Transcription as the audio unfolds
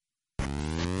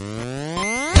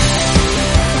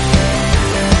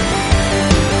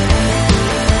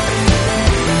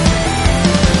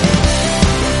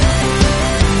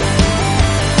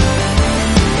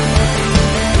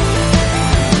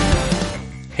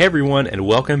Hey everyone, and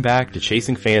welcome back to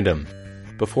Chasing Fandom.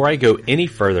 Before I go any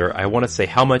further, I want to say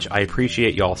how much I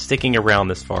appreciate y'all sticking around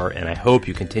this far, and I hope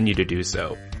you continue to do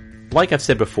so. Like I've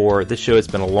said before, this show has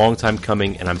been a long time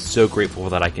coming, and I'm so grateful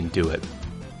that I can do it.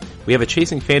 We have a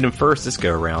Chasing Fandom first this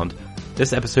go-around.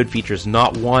 This episode features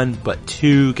not one, but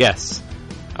two guests.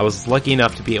 I was lucky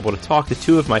enough to be able to talk to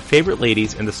two of my favorite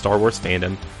ladies in the Star Wars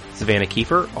fandom, Savannah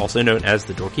Kiefer, also known as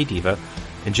the Dorky Diva,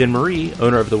 and Jen Marie,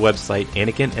 owner of the website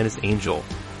Anakin and His Angel.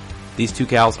 These two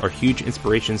gals are huge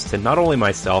inspirations to not only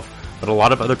myself, but a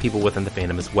lot of other people within the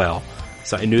fandom as well,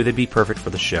 so I knew they'd be perfect for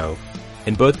the show.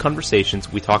 In both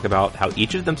conversations, we talk about how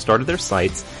each of them started their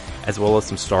sites, as well as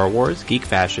some Star Wars, geek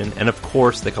fashion, and of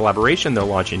course the collaboration they're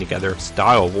launching together,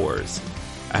 Style Wars.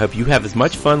 I hope you have as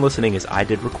much fun listening as I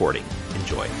did recording.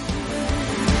 Enjoy.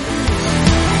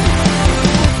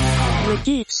 The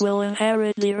geeks will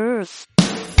inherit the earth.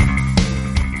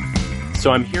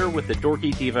 So I'm here with the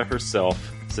Dorky Diva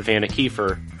herself, Savannah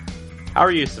Kiefer. How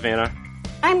are you, Savannah?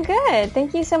 I'm good.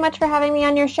 Thank you so much for having me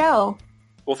on your show.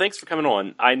 Well, thanks for coming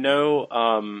on. I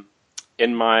know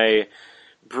in my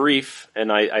brief,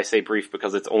 and I say brief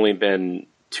because it's only been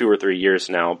 2 or 3 years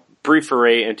now, brief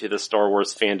foray into the Star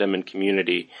Wars fandom and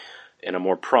community in a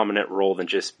more prominent role than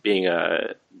just being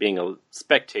a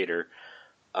spectator.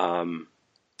 I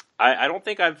don't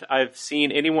think I've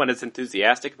seen anyone as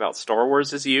enthusiastic about Star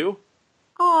Wars as you.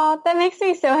 Oh, that makes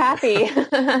me so happy.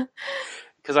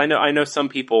 Because I know some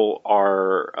people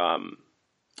are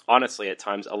honestly at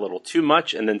times a little too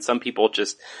much, and then some people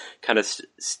just kind of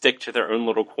stick to their own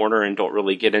little corner and don't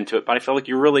really get into it. But I feel like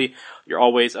you're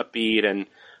always upbeat and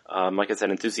like I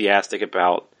said, enthusiastic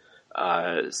about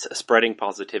spreading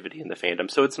positivity in the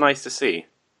fandom. So it's nice to see.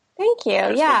 Thank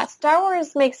you. Yeah, Star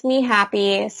Wars makes me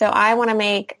happy, so I want to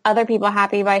make other people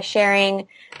happy by sharing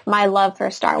my love for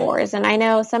Star Wars. And I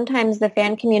know sometimes the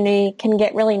fan community can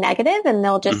get really negative and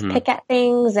they'll just pick at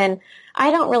things, and I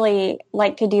don't really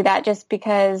like to do that just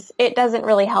because it doesn't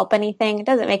really help anything. It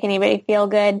doesn't make anybody feel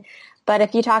good. But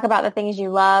if you talk about the things you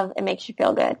love, it makes you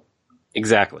feel good.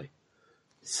 Exactly.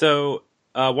 So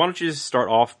why don't you just start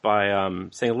off by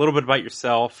saying a little bit about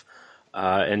yourself,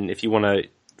 and if you want to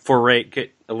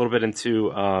get a little bit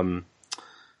into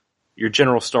your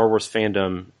general Star Wars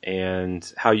fandom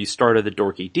and how you started the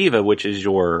Dorky Diva, which is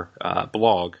your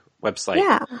blog website.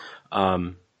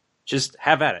 Yeah. Just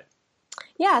have at it.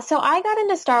 Yeah, so I got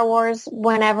into Star Wars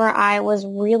whenever I was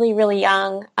really, really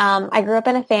young. I grew up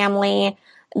in a family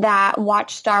that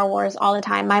watched Star Wars all the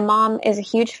time. My mom is a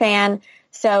huge fan,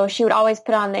 so she would always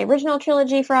put on the original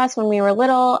trilogy for us when we were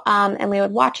little, and we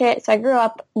would watch it. So I grew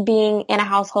up being in a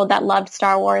household that loved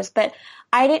Star Wars, but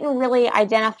I didn't really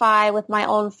identify with my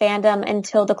own fandom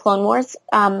until the Clone Wars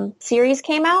series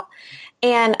came out.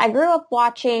 And I grew up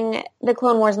watching the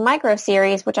Clone Wars micro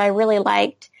series, which I really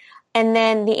liked. And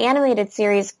then the animated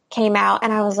series came out,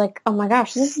 and I was like, oh my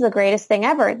gosh, this is the greatest thing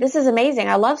ever. This is amazing.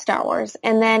 I love Star Wars.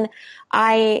 And then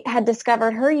I had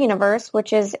discovered Her Universe,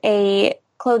 which is a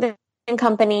clothing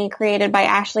company created by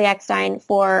Ashley Eckstein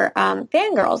for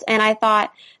fangirls. And I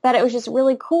thought that it was just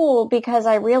really cool because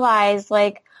I realized,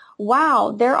 like,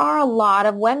 wow, there are a lot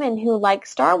of women who like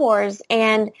Star Wars.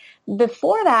 And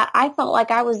before that, I felt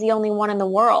like I was the only one in the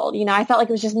world. You know, I felt like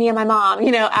it was just me and my mom,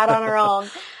 out on our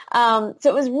own. So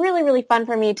it was really, really fun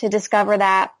for me to discover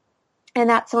that. And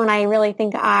that's when I really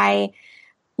think I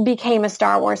became a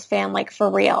Star Wars fan, like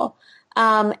for real.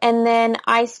 And then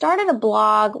I started a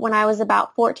blog when I was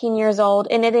about 14 years old,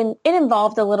 and it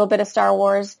involved a little bit of Star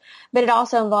Wars, but it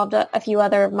also involved a few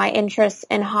other of my interests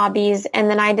and hobbies. And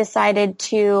then I decided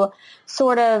to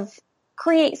sort of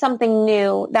create something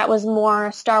new that was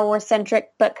more Star Wars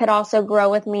centric, but could also grow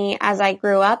with me as I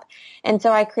grew up. And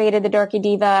so I created the Dorky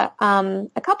Diva,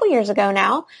 a couple years ago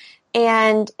now.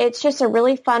 And it's just a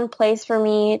really fun place for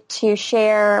me to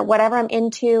share whatever I'm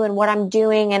into and what I'm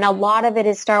doing. And a lot of it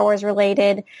is Star Wars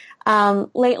related.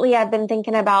 Lately I've been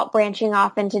thinking about branching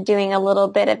off into doing a little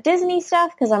bit of Disney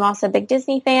stuff because I'm also a big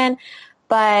Disney fan.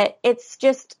 But it's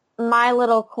just my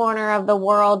little corner of the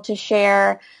world to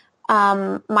share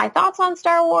my thoughts on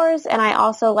Star Wars. And I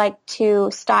also like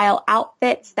to style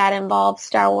outfits that involve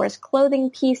Star Wars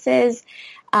clothing pieces.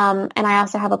 And I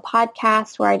also have a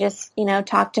podcast where I just,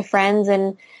 talk to friends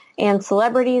and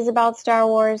celebrities about Star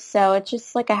Wars. So it's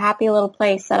just like a happy little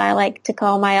place that I like to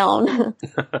call my own.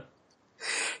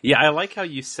 Yeah, I like how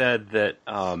you said that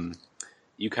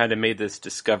you kind of made this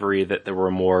discovery that there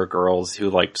were more girls who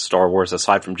liked Star Wars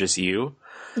aside from just you.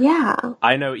 Yeah.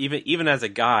 I know even as a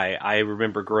guy, I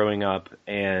remember growing up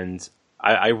and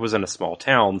I was in a small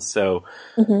town, so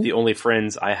the only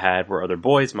friends I had were other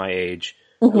boys my age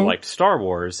who liked Star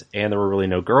Wars, and there were really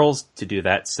no girls to do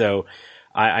that. So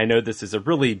I know this is a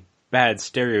really bad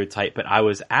stereotype, but I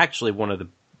was actually one of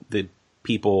the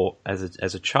people as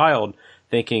a child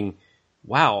thinking,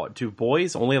 wow, do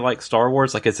boys only like Star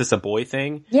Wars? Like, is this a boy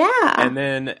thing? Yeah. And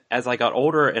then as I got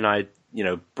older and I,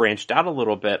 branched out a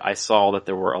little bit, I saw that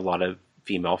there were a lot of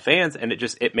female fans, and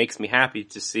it makes me happy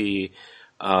to see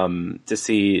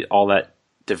all that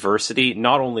diversity,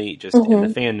 not only just in the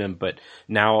fandom, but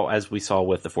now, as we saw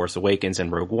with The Force Awakens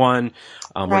and Rogue One,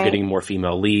 we're getting more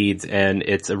female leads, and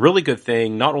it's a really good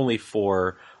thing, not only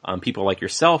for people like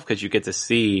yourself, because you get to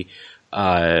see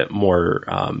more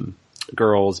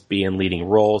girls be in leading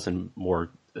roles and more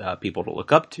people to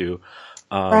look up to,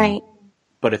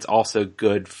 but it's also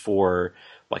good for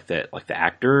like the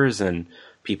actors and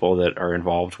people that are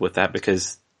involved with that,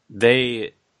 because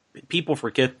people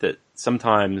forget that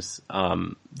sometimes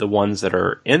the ones that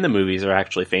are in the movies are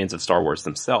actually fans of Star Wars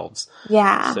themselves.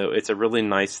 Yeah. So it's a really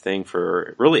nice thing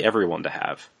for really everyone to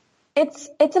have. It's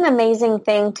an amazing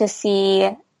thing to see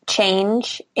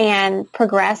change and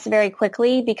progress very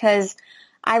quickly, because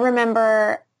I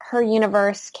remember Her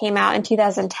Universe came out in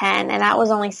 2010, and that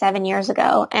was only 7 years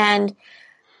ago. And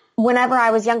whenever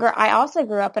I was younger, I also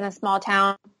grew up in a small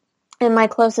town, and my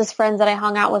closest friends that I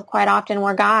hung out with quite often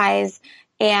were guys,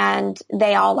 and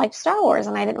they all liked Star Wars,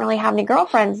 and I didn't really have any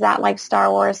girlfriends that liked Star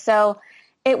Wars. So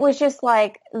it was just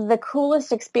like the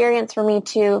coolest experience for me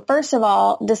to, first of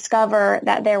all, discover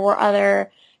that there were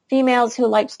other females who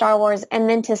liked Star Wars, and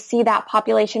then to see that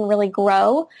population really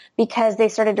grow, because they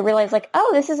started to realize, like,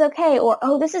 oh, this is okay, or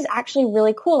oh, this is actually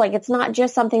really cool. Like, it's not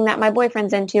just something that my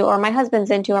boyfriend's into or my husband's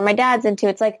into or my dad's into.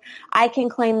 It's like, I can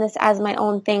claim this as my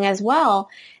own thing as well.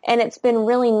 And it's been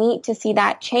really neat to see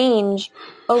that change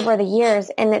over the years,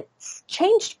 and it's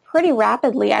changed pretty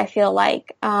rapidly, I feel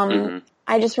like. I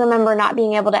just remember not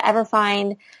being able to ever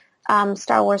find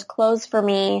Star Wars clothes for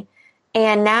me.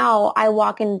 And now I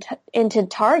walk into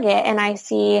Target and I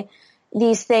see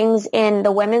these things in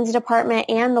the women's department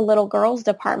and the little girls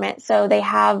department. So they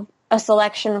have a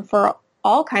selection for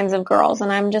all kinds of girls.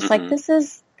 And I'm just like, this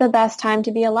is the best time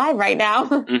to be alive right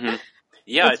now.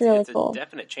 Yeah, it's really it's cool. A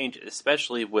definite change,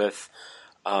 especially with,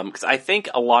 because I think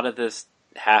a lot of this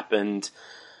happened,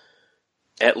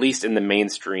 at least in the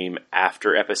mainstream,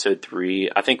 after Episode 3.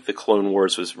 I think the Clone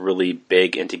Wars was really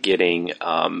big into getting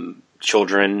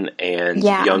children and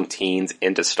young teens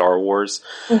into Star Wars,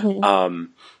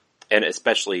 and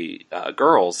especially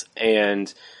girls.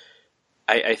 And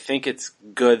I think it's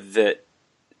good that,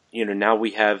 now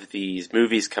we have these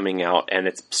movies coming out, and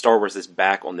it's Star Wars is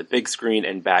back on the big screen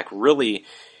and back really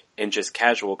in just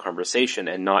casual conversation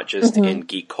and not just in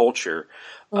geek culture.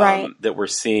 That we're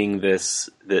seeing this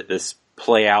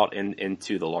play out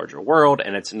into the larger world,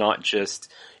 and it's not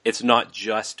just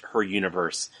Her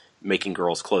Universe making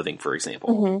girls clothing, for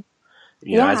example.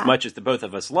 As much as the both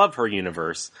of us love Her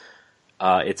Universe,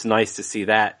 it's nice to see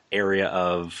that area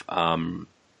of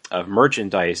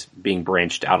merchandise being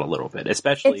branched out a little bit,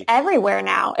 especially. It's everywhere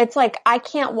now. It's like, I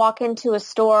can't walk into a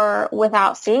store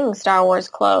without seeing Star Wars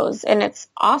clothes, and it's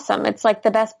awesome. It's like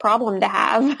the best problem to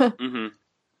have.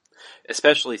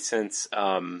 Especially since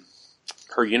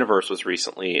Her Universe was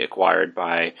recently acquired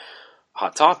by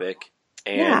Hot Topic,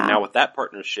 and now with that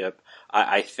partnership,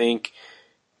 I think,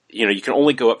 you can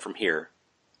only go up from here.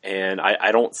 And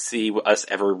I don't see us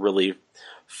ever really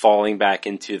falling back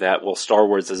into that, well, Star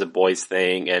Wars is a boys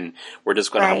thing, and we're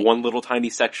just going to have one little tiny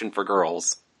section for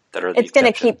girls that are It's going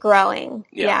to keep growing.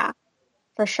 Yeah,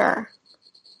 for sure.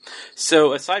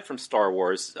 So aside from Star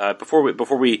Wars, before we,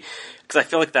 because I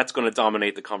feel like that's going to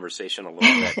dominate the conversation a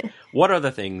little bit, what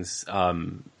other things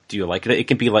do you like? It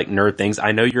can be like nerd things.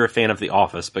 I know you're a fan of The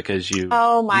Office because you.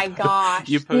 Oh my gosh,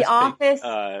 you post The Office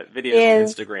videos on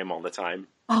Instagram all the time.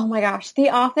 Oh my gosh, The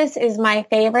Office is my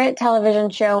favorite television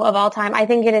show of all time. I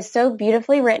think it is so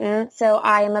beautifully written, so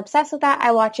I am obsessed with that.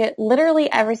 I watch it literally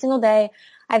every single day.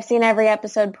 I've seen every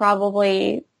episode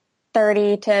probably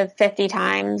 30 to 50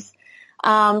 times.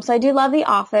 So I do love The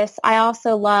Office. I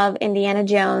also love Indiana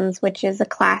Jones, which is a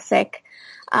classic.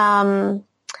 Trying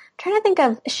to think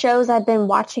of shows I've been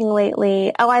watching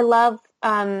lately. Oh, I love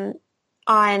on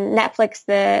Netflix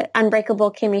the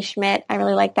Unbreakable Kimmy Schmidt. I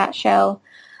really like that show.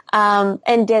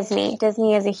 And Disney.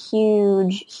 Disney is a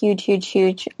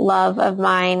huge love of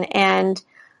mine. And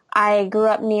I grew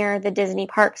up near the Disney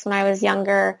parks when I was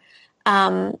younger.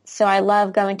 So I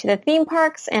love going to the theme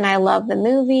parks and I love the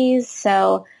movies.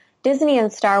 So Disney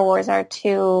and Star Wars are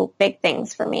two big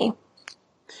things for me.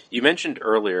 You mentioned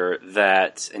earlier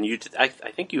that, and I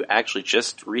think you actually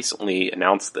just recently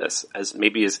announced this as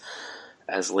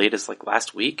late as like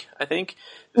last week, I think,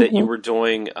 that you were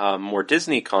doing more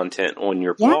Disney content on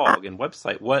your blog and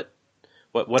website. What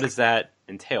What does that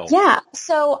entail? Yeah,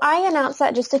 so I announced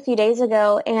that just a few days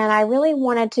ago, and I really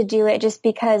wanted to do it just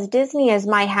because Disney is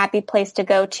my happy place to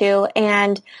go to.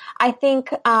 And I think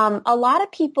a lot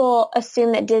of people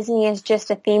assume that Disney is just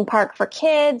a theme park for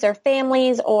kids or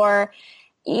families, or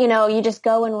you just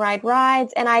go and ride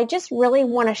rides. And I just really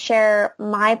want to share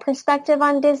my perspective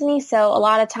on Disney. So a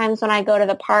lot of times when I go to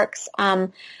the parks,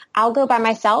 I'll go by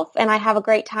myself and I have a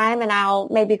great time, and I'll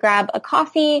maybe grab a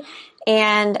coffee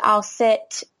and I'll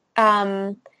sit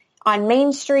on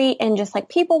Main Street and just like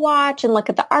people watch and look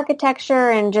at the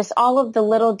architecture and just all of the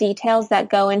little details that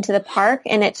go into the park.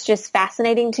 And it's just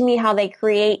fascinating to me how they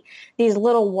create these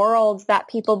little worlds that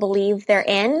people believe they're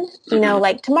in.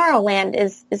 Like Tomorrowland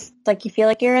is like you feel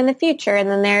like you're in the future. And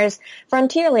then there's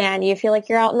Frontierland. You feel like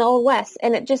you're out in the Old West.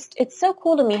 And it's so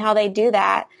cool to me how they do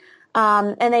that.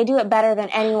 And they do it better than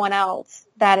anyone else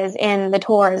that is in the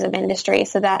tourism industry.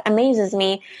 So that amazes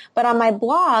me. But on my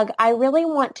blog, I really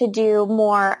want to do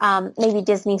more maybe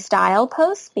Disney style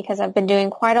posts, because I've been doing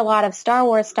quite a lot of Star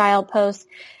Wars style posts.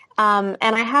 And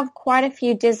I have quite a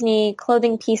few Disney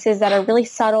clothing pieces that are really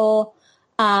subtle.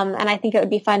 And I think it would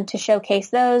be fun to showcase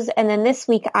those. And then this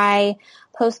week I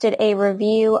posted a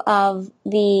review of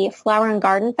the Flower and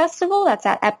Garden Festival that's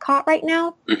at Epcot right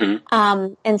now.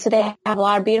 Mm-hmm. And so they have a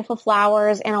lot of beautiful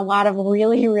flowers and a lot of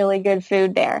really, really good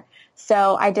food there.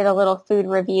 So I did a little food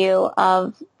review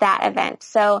of that event.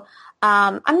 So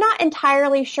I'm not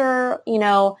entirely sure,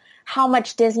 how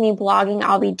much Disney blogging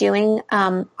I'll be doing.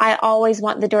 I always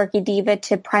want the Dorky Diva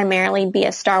to primarily be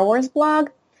a Star Wars blog.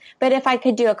 But if I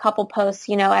could do a couple posts,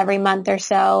 every month or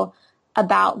so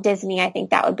about Disney, I think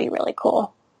that would be really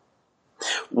cool.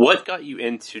 What got you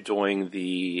into doing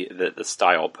the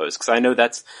style post? Because I know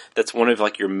that's one of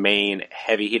like your main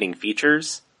heavy hitting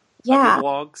features of your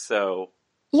blog. So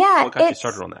what got you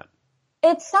started on that?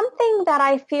 It's something that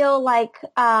I feel like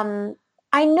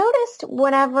I noticed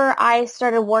whenever I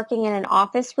started working in an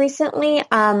office recently.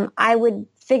 I would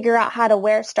figure out how to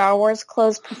wear Star Wars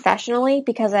clothes professionally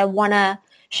because I want to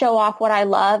show off what I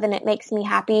love, and it makes me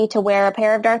happy to wear a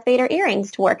pair of Darth Vader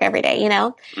earrings to work every day,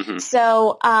 Mm-hmm.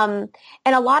 So, and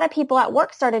a lot of people at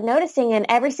work started noticing, and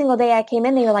every single day I came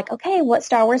in, they were like, okay, what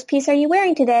Star Wars piece are you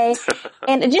wearing today?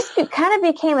 And it just kind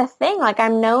of became a thing. Like,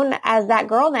 I'm known as that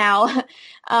girl now.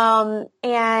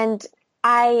 And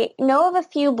I know of a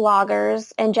few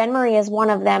bloggers, and Jen Marie is one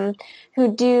of them,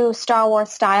 who do Star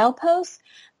Wars style posts,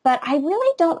 but I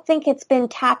really don't think it's been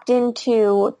tapped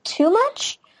into too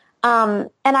much. And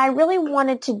I really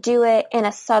wanted to do it in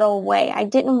a subtle way. I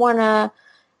didn't want to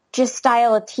just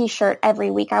style a t-shirt every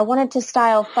week. I wanted to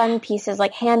style fun pieces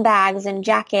like handbags and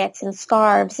jackets and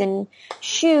scarves and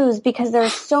shoes, because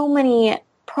there's so many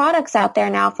products out there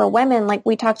now for women, like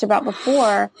we talked about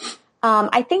before.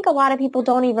 I think a lot of people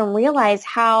don't even realize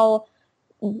how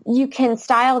you can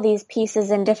style these pieces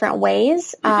in different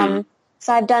ways. Mm-hmm.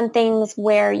 So I've done things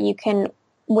where you can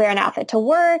wear an outfit to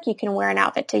work, you can wear an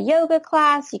outfit to yoga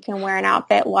class, you can wear an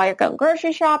outfit while you're going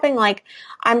grocery shopping. Like,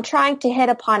 I'm trying to hit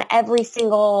upon every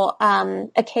single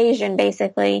occasion,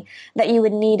 basically, that you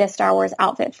would need a Star Wars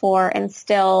outfit for, and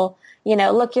still,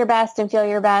 look your best and feel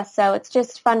your best. So it's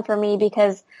just fun for me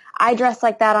because I dress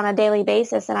like that on a daily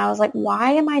basis, and I was like,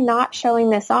 why am I not showing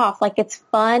this off? Like, it's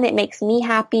fun, it makes me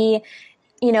happy.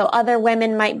 Other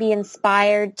women might be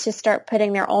inspired to start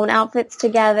putting their own outfits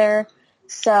together.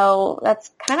 So that's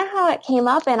kind of how it came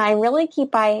up, and I really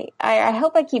I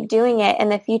hope I keep doing it in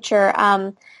the future.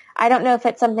 I don't know if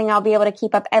it's something I'll be able to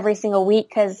keep up every single week,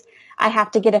 because I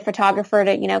have to get a photographer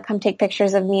to, come take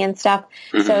pictures of me and stuff.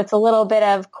 Mm-hmm. So it's a little bit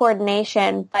of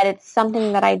coordination, but it's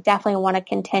something that I definitely want to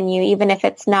continue, even if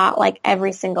it's not like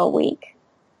every single week.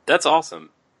 That's awesome.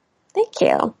 Thank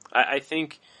you. I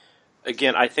think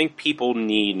people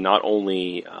need not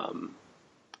only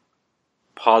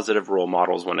positive role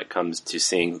models when it comes to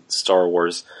seeing Star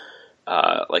Wars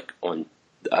like on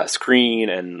screen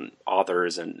and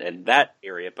authors and that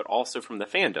area, but also from the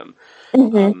fandom.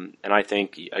 Mm-hmm. And I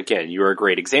think, again, you're a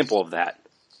great example of that.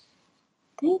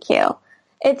 Thank you.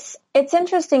 It's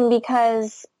interesting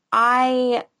because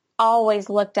I always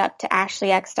looked up to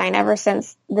Ashley Eckstein ever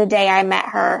since the day I met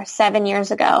her 7 years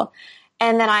ago.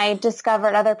 And then I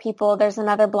discovered other people. There's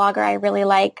another blogger I really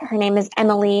like. Her name is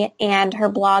Emily, and her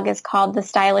blog is called The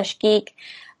Stylish Geek.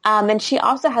 And she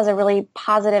also has a really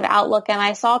positive outlook. And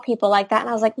I saw people like that, and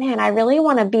I was like, man, I really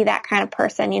want to be that kind of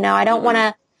person. I don't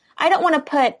want to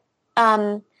put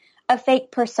a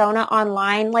fake persona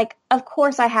online. Like, of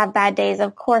course I have bad days.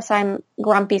 Of course I'm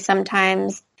grumpy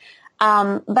sometimes.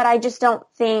 But I just don't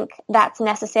think that's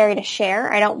necessary to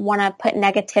share. I don't want to put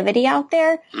negativity out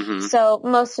there. So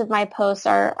most of my posts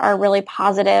are really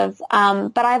positive.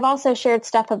 But I've also shared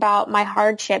stuff about my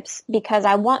hardships because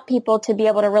I want people to be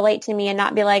able to relate to me and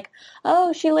not be like,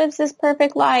 oh, she lives this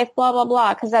perfect life, blah, blah,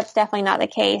 blah, because that's definitely not the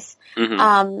case.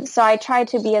 So I try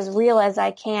to be as real as I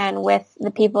can with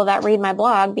the people that read my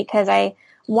blog because I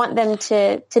want them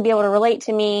to be able to relate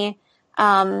to me.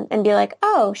 And be like,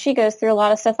 oh, she goes through a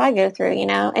lot of stuff I go through, you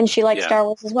know, and she likes Star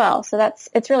Wars as well. So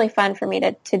it's really fun for me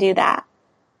to do that.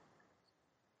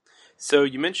 So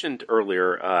you mentioned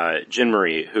earlier, Jen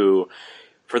Marie, who,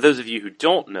 for those of you who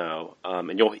don't know,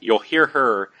 and you'll hear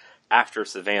her after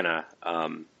Savannah,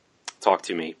 talk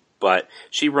to me, but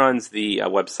she runs the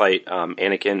website,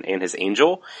 Anakin and His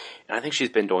Angel. And I think she's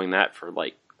been doing that for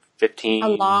like 15 a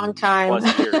long time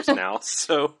plus years now.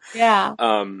 So, yeah.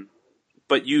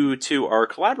 But you two are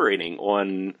collaborating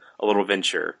on a little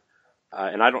venture.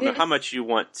 And I don't know how much you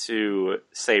want to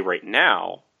say right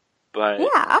now, but yeah,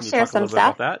 I'll share some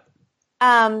stuff. About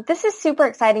that? This is super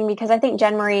exciting because I think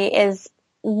Jen Marie is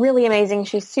really amazing.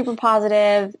 She's super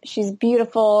positive. She's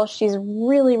beautiful. She's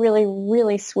really, really,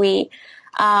 really sweet.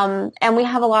 And we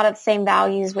have a lot of the same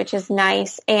values, which is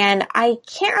nice. And I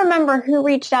can't remember who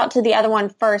reached out to the other one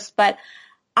first, but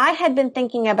I had been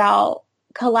thinking about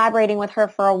collaborating with her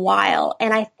for a while.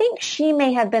 And I think she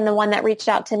may have been the one that reached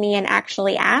out to me and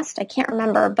actually asked. I can't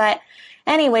remember. But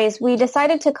anyways, we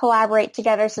decided to collaborate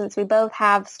together since we both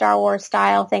have Star Wars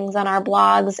style things on our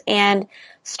blogs. And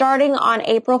starting on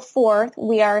April 4th,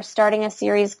 we are starting a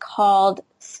series called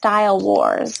Style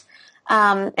Wars.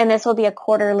 And this will be a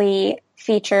quarterly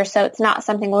feature. So it's not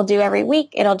something we'll do every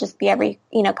week. It'll just be every,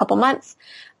 couple months.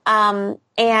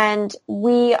 And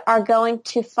we are going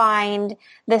to find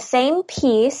the same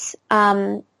piece.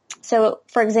 So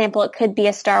for example, it could be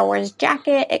a Star Wars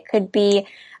jacket. It could be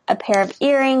a pair of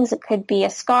earrings. It could be a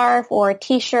scarf or a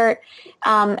t-shirt.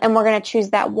 And we're going to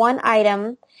choose that one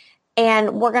item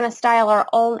and we're going to style our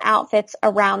own outfits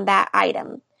around that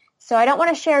item. So I don't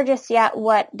want to share just yet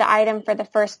what the item for the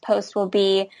first post will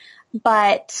be,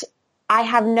 but I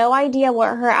have no idea what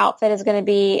her outfit is going to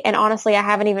be, and honestly, I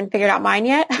haven't even figured out mine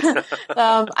yet.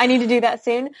 I need to do that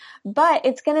soon. But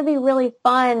it's going to be really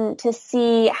fun to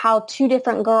see how two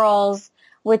different girls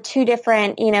with two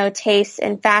different, tastes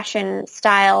and fashion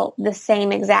style the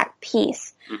same exact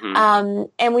piece.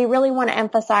 And we really want to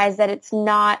emphasize that it's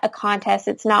not a contest.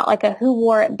 It's not like a who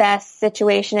wore it best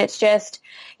situation. It's just,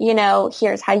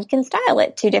 here's how you can style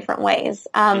it two different ways.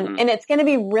 And it's going to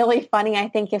be really funny, I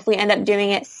think, if we end up doing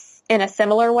it in a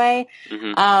similar way,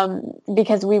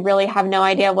 because we really have no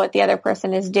idea what the other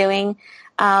person is doing.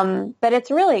 But it's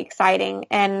really exciting,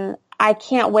 and I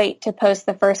can't wait to post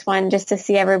the first one just to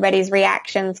see everybody's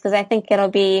reactions, because I think it'll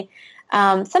be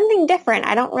something different.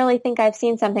 I don't really think I've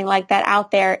seen something like that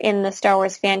out there in the Star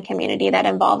Wars fan community that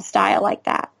involves style like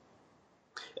that.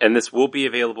 And this will be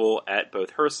available at both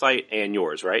her site and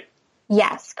yours, right?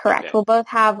 Yes, correct. Okay. We'll both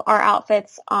have our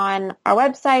outfits on our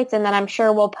websites, and then I'm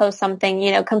sure we'll post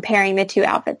something, comparing the two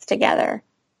outfits together.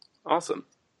 Awesome.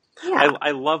 Yeah.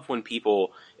 I love when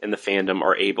people in the fandom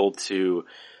are able to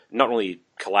not only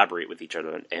collaborate with each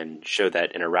other and show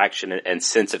that interaction and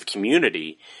sense of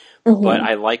community, but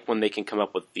I like when they can come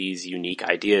up with these unique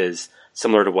ideas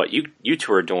similar to what you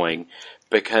two are doing,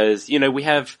 because, we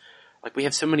have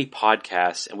so many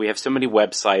podcasts and we have so many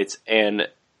websites, and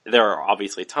there are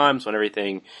obviously times when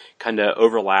everything kind of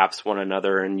overlaps one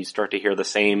another and you start to hear the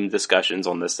same discussions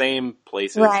on the same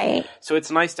places. Right. So it's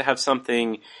nice to have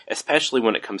something, especially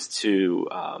when it comes to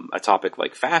a topic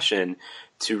like fashion,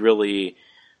 to really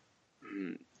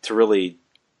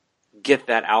get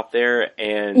that out there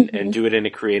and do it in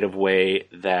a creative way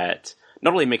that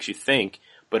not only makes you think,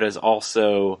 but is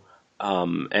also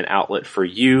an outlet for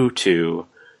you to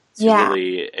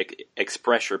really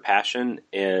express your passion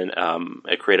in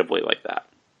a creative way like that.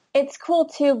 It's cool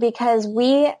too, because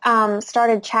we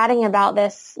started chatting about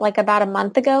this like about a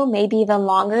month ago, maybe even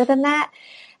longer than that.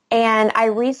 And I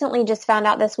recently just found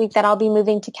out this week that I'll be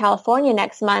moving to California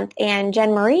next month, and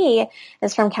Jen Marie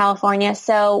is from California.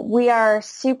 So we are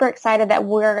super excited that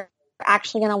we're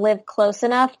actually going to live close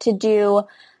enough to do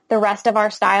the rest of our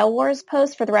Style Wars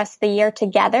posts for the rest of the year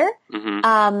together.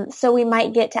 So we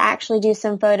might get to actually do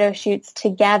some photo shoots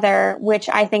together, which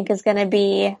I think is going to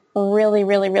be really,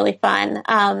 really, really fun.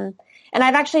 And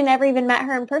I've actually never even met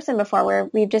her in person before.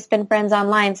 We've just been friends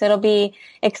online. So it'll be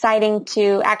exciting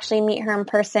to actually meet her in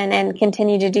person and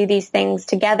continue to do these things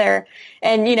together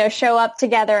and, show up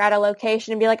together at a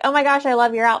location and be like, oh my gosh, I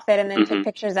love your outfit, and then take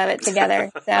pictures of it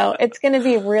together. So it's going to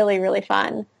be really, really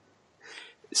fun.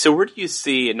 So where do you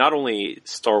see not only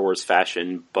Star Wars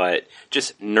fashion, but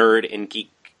just nerd and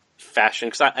geek fashion?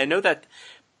 Because I know that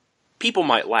people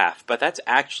might laugh, but that's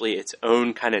actually its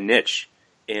own kind of niche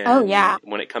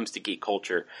when it comes to geek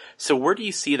culture. So where do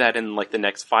you see that in like the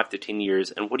next 5 to 10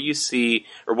 years? And what do you see,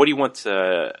 or what do you want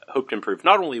to hope to improve,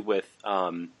 not only with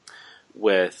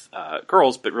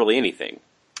girls, but really anything?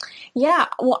 Yeah,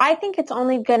 well, I think it's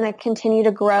only going to continue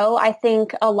to grow. I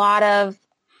think a lot of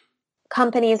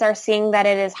companies are seeing that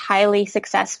it is highly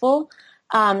successful,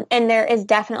 and there is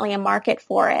definitely a market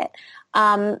for it.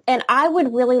 And I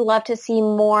would really love to see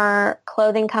more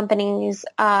clothing companies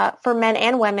for men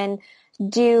and women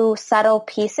do subtle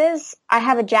pieces. I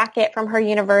have a jacket from her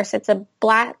universe. It's a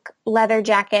black leather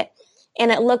jacket, and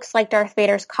it looks like Darth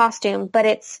Vader's costume, but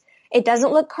it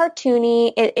doesn't look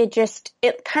cartoony.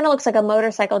 It kind of looks like a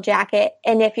motorcycle jacket.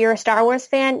 And if you're a Star Wars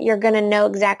fan, you're going to know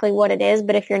exactly what it is.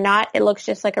 But if you're not, it looks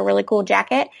just like a really cool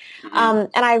jacket. And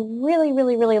I really,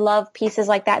 really, really love pieces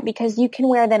like that because you can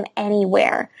wear them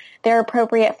anywhere. They're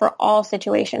appropriate for all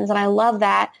situations. And I love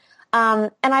that.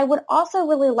 And I would also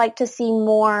really like to see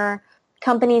more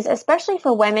companies, especially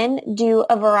for women, do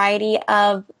a variety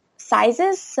of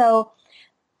sizes. So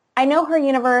I know her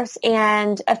universe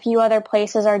and a few other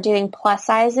places are doing plus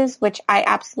sizes, which I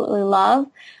absolutely love,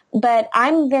 but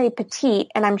I'm very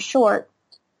petite and I'm short.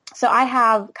 So I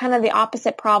have kind of the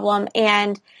opposite problem,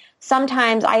 and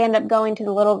sometimes I end up going to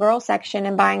the little girl section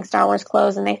and buying Star Wars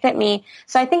clothes and they fit me.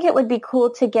 So I think it would be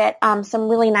cool to get some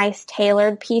really nice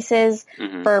tailored pieces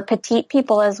for petite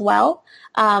people as well,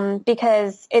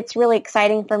 because it's really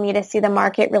exciting for me to see the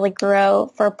market really grow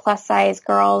for plus size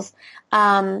girls.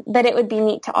 But it would be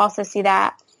neat to also see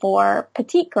that for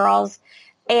petite girls.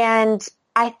 And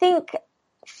I think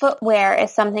footwear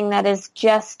is something that is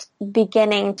just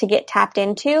beginning to get tapped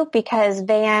into because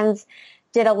Vans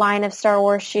did a line of Star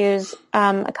Wars shoes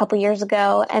a couple years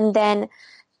ago, and then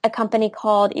a company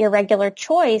called Irregular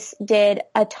Choice did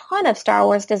a ton of Star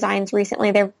Wars designs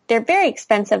recently. They're very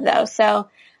expensive though, so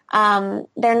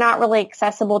they're not really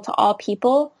accessible to all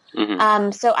people.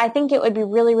 So I think it would be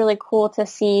really, really cool to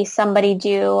see somebody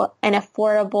do an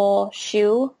affordable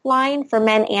shoe line for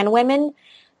men and women,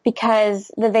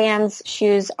 because the Vans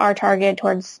shoes are targeted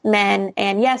towards men,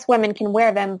 and yes, women can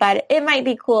wear them, but it might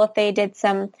be cool if they did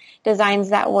some designs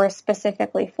that were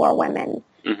specifically for women.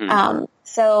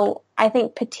 So I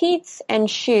think petites and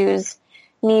shoes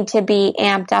need to be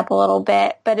amped up a little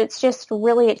bit, but it's just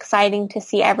really exciting to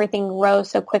see everything grow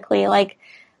so quickly. Like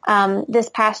this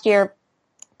past year,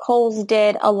 Kohl's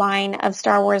did a line of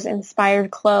Star Wars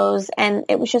inspired clothes, and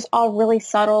it was just all really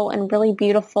subtle and really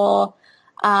beautiful.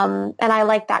 And I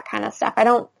like that kind of stuff. I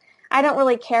don't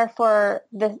really care for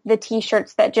the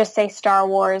t-shirts that just say Star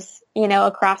Wars,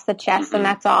 across the chest, and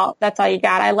that's all you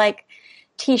got. I like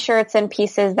t-shirts and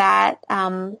pieces that,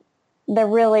 the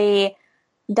really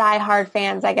diehard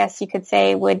fans, I guess you could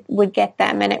say, would get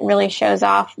them, and it really shows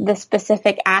off the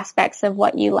specific aspects of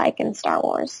what you like in Star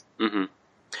Wars.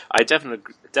 I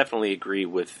definitely agree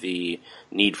with the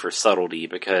need for subtlety,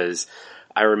 because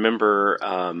I remember,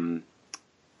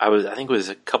 I think it was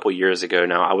a couple years ago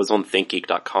now, I was on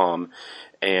ThinkGeek.com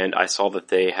and I saw that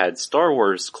they had Star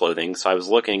Wars clothing, so I was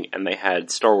looking and they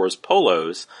had Star Wars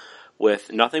polos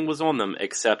with nothing was on them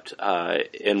except on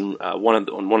one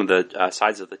of the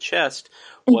sides of the chest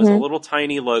was a little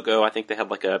tiny logo. I think they had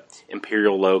like a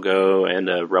Imperial logo and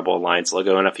a Rebel Alliance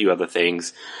logo and a few other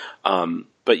things. But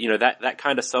that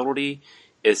kind of subtlety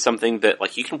is something that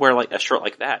like you can wear like a shirt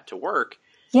like that to work.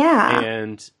 Yeah.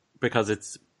 And because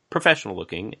it's professional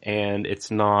looking and it's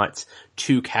not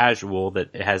too casual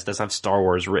that it doesn't have Star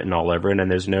Wars written all over it, and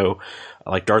there's no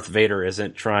like Darth Vader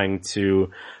isn't trying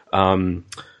to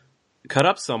cut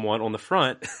up someone on the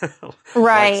front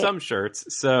right. like some shirts.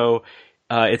 So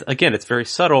it's very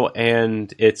subtle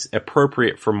and it's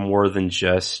appropriate for more than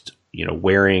just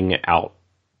wearing out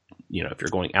if you're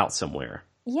going out somewhere.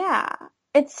 Yeah,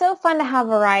 it's so fun to have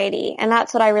variety, and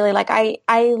that's what I really like.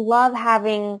 I love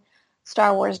having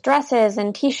Star Wars dresses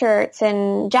and t-shirts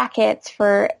and jackets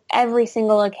for every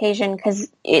single occasion,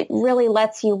 because it really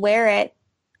lets you wear it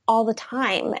all the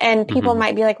time. And people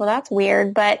might be like, well, that's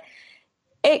weird, but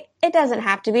it doesn't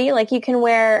have to be. Like, you can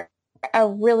wear a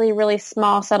really, really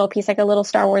small, subtle piece, like a little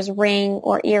Star Wars ring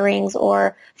or earrings,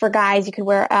 or for guys, you could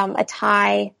wear a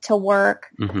tie to work.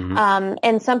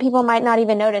 And some people might not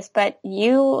even notice, but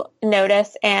you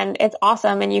notice, and it's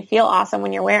awesome, and you feel awesome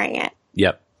when you're wearing it.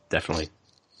 Yep, definitely.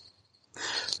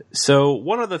 So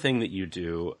one other thing that you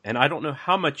do, and I don't know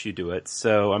how much you do it,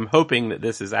 so I'm hoping that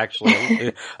this is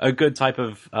actually a good type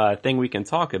of thing we can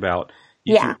talk about.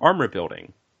 You do armor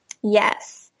building.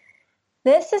 Yes.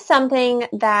 This is something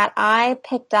that I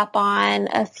picked up on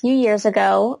a few years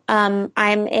ago. I'm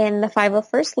in the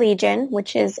 501st Legion,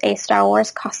 which is a Star Wars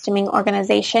costuming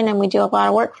organization, and we do a lot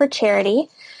of work for charity.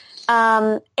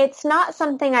 It's not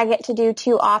something I get to do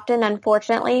too often,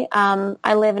 unfortunately.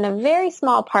 I live in a very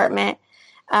small apartment,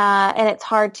 and it's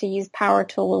hard to use power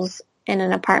tools in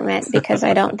an apartment because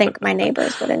I don't think my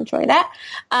neighbors would enjoy that.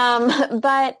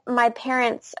 But my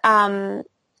parents,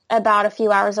 about a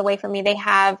few hours away from me, they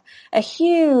have a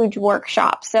huge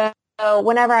workshop. So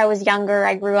whenever I was younger,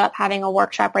 I grew up having a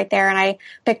workshop right there, and I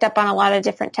picked up on a lot of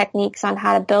different techniques on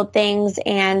how to build things.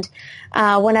 And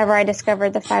whenever I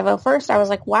discovered the 501st, I was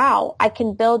like, wow, I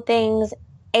can build things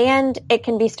and it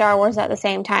can be Star Wars at the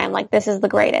same time. Like, this is the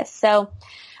greatest. So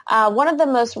one of the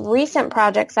most recent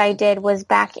projects I did was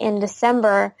back in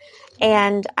December,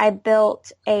 and I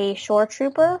built a shore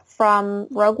trooper from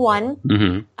Rogue One.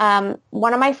 Mm-hmm.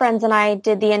 One of my friends and I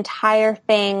did the entire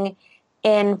thing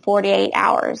in 48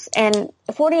 hours. And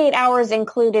 48 hours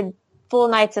included full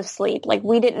nights of sleep. Like,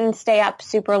 we didn't stay up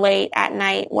super late at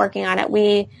night working on it.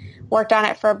 We worked on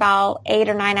it for about 8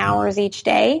 or 9 hours each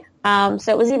day. So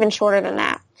it was even shorter than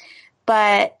that.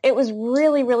 But it was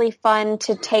really, really fun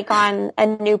to take on a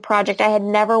new project. I had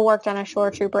never worked on a shore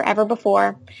trooper ever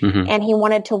before, Mm-hmm. and he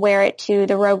wanted to wear it to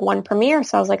the Rogue One premiere.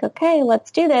 So I was like, okay,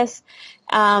 let's do this.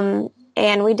 And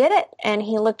we did it, and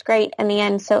he looked great in the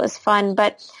end, so it was fun.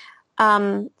 But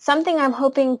something I'm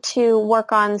hoping to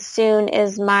work on soon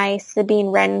is my Sabine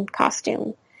Wren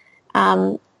costume.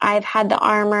 I've had the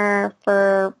armor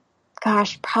for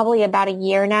probably about a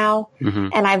year now, Mm-hmm.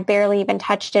 and I've barely even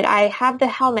touched it. I have the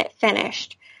helmet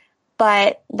finished,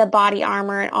 but the body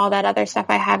armor and all that other stuff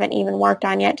I haven't even worked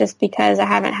on yet, just because I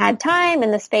haven't had time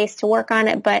and the space to work on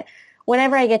it. But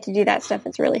whenever I get to do that stuff,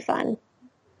 it's really fun.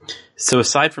 So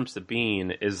aside from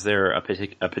Sabine, is there a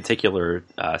particular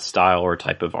style or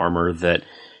type of armor that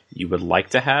you would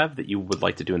like to have, that you would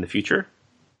like to do in the future?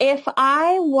 If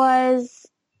I was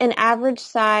an average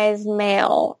size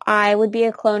male, I would be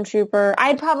a clone trooper.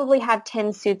 I'd probably have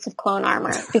 10 suits of clone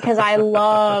armor because I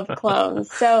love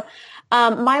clones. So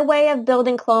my way of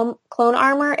building clone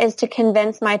armor is to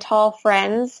convince my tall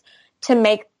friends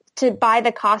to buy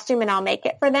the costume, and I'll make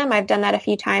it for them. I've done that a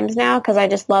few times now because I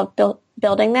just love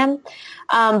building them.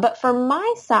 But for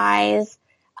my size,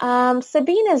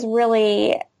 Sabine is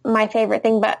really my favorite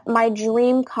thing, but my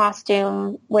dream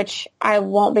costume, which I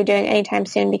won't be doing anytime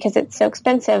soon because it's so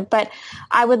expensive, but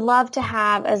I would love to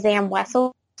have a Zam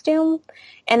Wessel costume,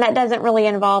 and that doesn't really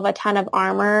involve a ton of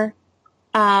armor.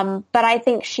 But I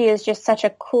think she is just such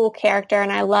a cool character,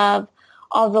 and I love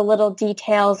all the little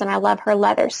details, and I love her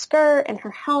leather skirt and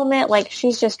her helmet. Like,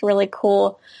 she's just really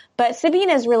cool. But Sabine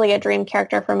is really a dream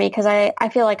character for me because I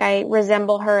feel like I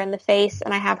resemble her in the face,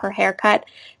 and I have her haircut.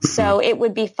 So it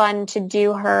would be fun to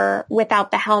do her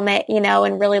without the helmet,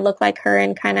 and really look like her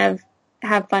and kind of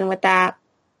have fun with that.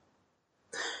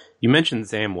 You mentioned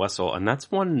Zam Wessel, and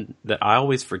that's one that I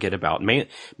always forget about,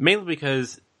 mainly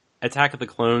because Attack of the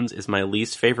Clones is my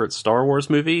least favorite Star Wars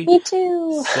movie. Me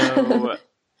too. So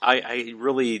I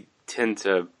really tend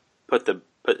to put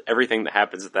everything that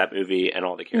happens in that movie and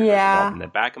all the characters involved in the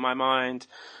back of my mind.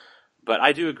 But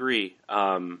I do agree.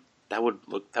 That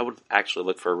would actually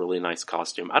look for a really nice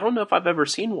costume. I don't know if I've ever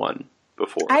seen one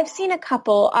before. I've seen a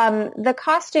couple. The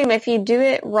costume, if you do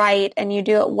it right and you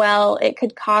do it well, it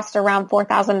could cost around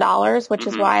 $4,000, which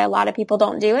is why a lot of people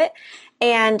don't do it.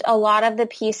 And a lot of the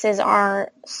pieces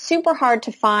are super hard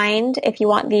to find if you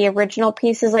want the original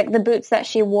pieces. Like the boots that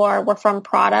she wore were from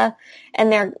Prada,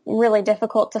 and they're really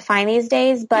difficult to find these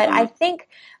days. But I think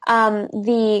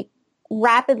the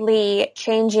rapidly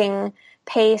changing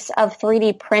pace of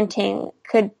 3D printing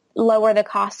could lower the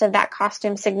cost of that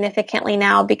costume significantly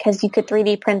now, because you could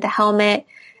 3D print the helmet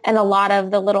and a lot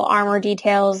of the little armor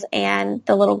details and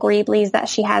the little greeblies that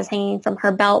she has hanging from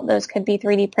her belt. Those could be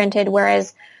 3D printed,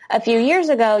 whereas a few years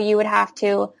ago, you would have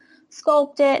to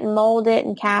sculpt it and mold it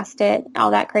and cast it,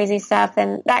 all that crazy stuff.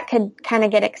 And that could kind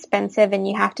of get expensive, and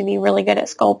you have to be really good at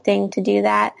sculpting to do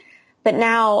that. But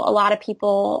now a lot of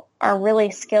people are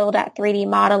really skilled at 3D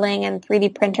modeling, and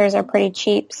 3D printers are pretty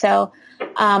cheap. So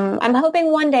I'm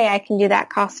hoping one day I can do that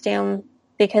costume,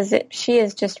 because she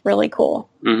is just really cool.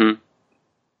 Mm-hmm.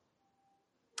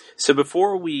 So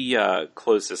before we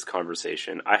close this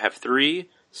conversation, I have 3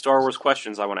 Star Wars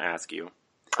questions I want to ask you.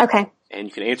 Okay. And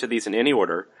you can answer these in any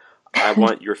order. I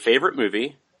want your favorite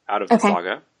movie out of the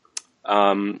saga,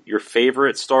 your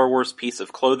favorite Star Wars piece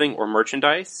of clothing or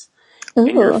merchandise, and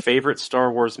your favorite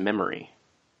Star Wars memory.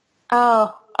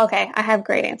 Oh, okay. I have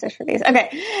great answers for these.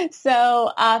 Okay. So,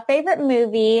 favorite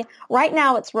movie, right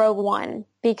now it's Rogue One,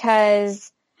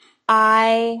 because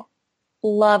I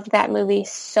loved that movie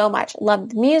so much.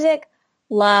 Loved the music,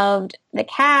 loved the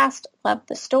cast, loved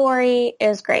the story. It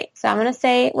was great. So I'm going to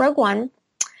say Rogue One.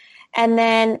 And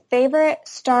then favorite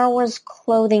Star Wars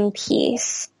clothing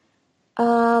piece.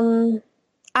 I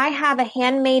have a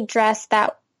handmade dress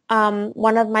that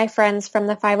one of my friends from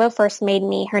the 501st made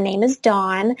me. Her name is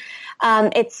Dawn.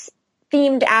 It's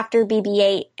themed after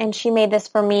BB-8, and she made this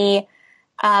for me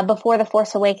before The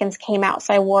Force Awakens came out.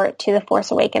 So I wore it to The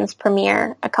Force Awakens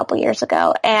premiere a couple years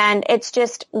ago. And it's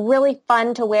just really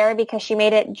fun to wear because she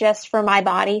made it just for my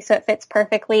body. So it fits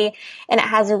perfectly, and it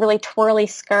has a really twirly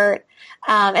skirt.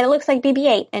 And it looks like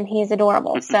BB-8, and he's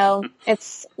adorable. So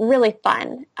it's really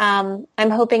fun. I'm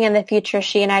hoping in the future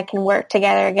she and I can work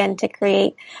together again to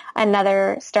create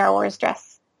another Star Wars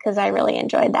dress, because I really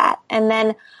enjoyed that. And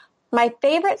then my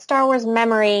favorite Star Wars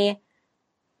memory,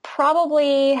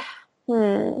 probably,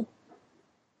 let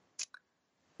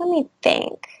me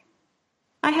think.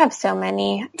 I have so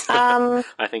many. I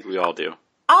think we all do.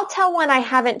 I'll tell one I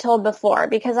haven't told before,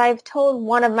 because I've told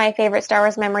one of my favorite Star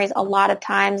Wars memories a lot of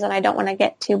times, and I don't want to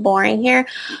get too boring here.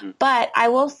 Mm-hmm. But I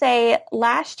will say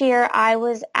last year I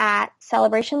was at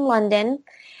Celebration London,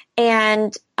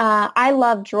 and I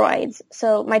love droids.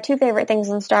 So my two favorite things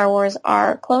in Star Wars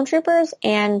are clone troopers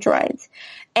and droids.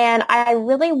 And I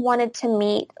really wanted to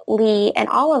meet Lee and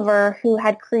Oliver, who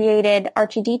had created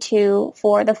R2-D2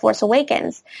 for The Force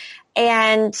Awakens.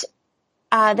 And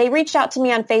they reached out to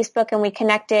me on Facebook, and we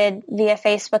connected via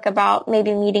Facebook about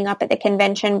maybe meeting up at the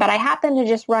convention. But I happened to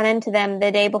just run into them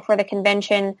the day before the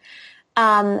convention.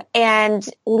 And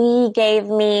Lee gave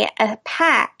me a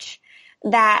patch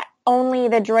that only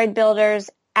the droid builders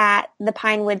at the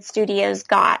Pinewood Studios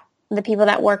got. The people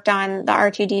that worked on the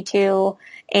R2-D2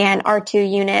 and R2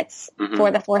 units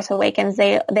for The Force Awakens,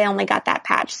 they only got that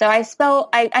patch. So I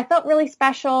felt really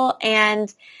special,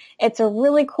 and it's a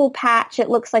really cool patch. It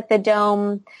looks like the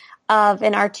dome of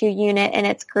an R2 unit, and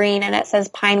it's green, and it says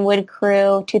Pinewood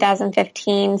Crew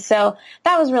 2015. So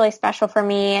that was really special for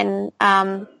me, and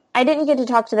I didn't get to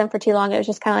talk to them for too long. It was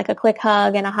just kind of like a quick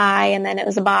hug and a hi, and then it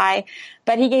was a bye.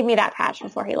 But he gave me that patch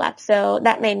before he left, so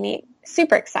that made me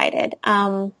super excited.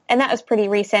 And that was pretty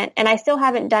recent, and I still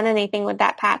haven't done anything with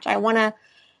that patch. I want to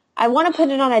put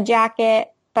it on a jacket,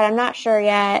 but I'm not sure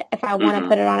yet if I want to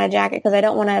put it on a jacket because I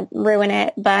don't want to ruin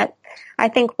it. But I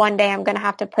think one day I'm going to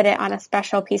have to put it on a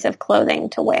special piece of clothing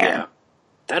to wear. Yeah,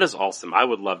 that is awesome. I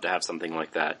would love to have something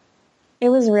like that. It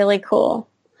was really cool.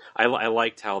 I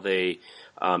liked how they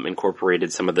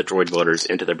incorporated some of the droid builders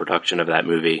into the production of that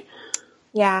movie.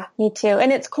 Yeah, me too.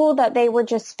 And it's cool that they were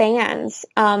just fans,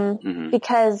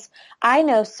 because I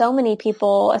know so many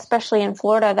people, especially in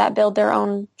Florida, that build their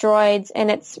own droids, and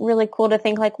it's really cool to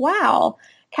think like, wow,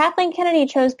 Kathleen Kennedy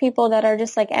chose people that are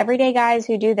just like everyday guys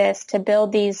who do this to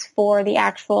build these for the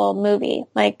actual movie.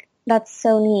 Like, that's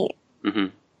so neat. Mm-hmm.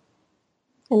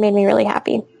 It made me really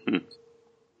happy. Mm-hmm.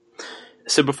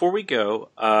 So before we go,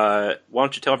 why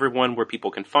don't you tell everyone where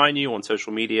people can find you on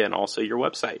social media and also your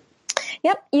website?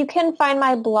 Yep, you can find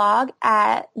my blog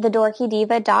at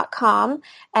thedorkydiva.com,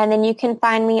 and then you can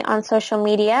find me on social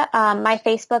media. My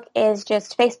Facebook is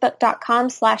just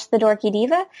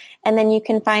facebook.com/thedorkydiva, and then you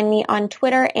can find me on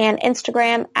Twitter and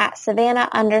Instagram at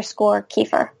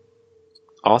Savannah_Kiefer.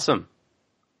 Awesome.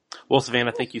 Well,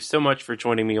 Savannah, thank you so much for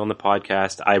joining me on the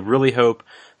podcast. I really hope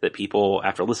that people,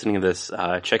 after listening to this,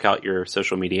 check out your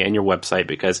social media and your website,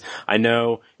 because I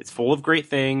know it's full of great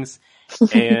things.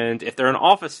 And if they're an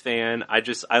Office fan, I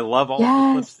love all of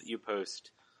the clips that you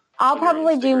post. I'll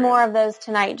probably do more of those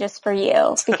tonight just for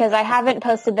you, because I haven't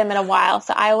posted them in a while,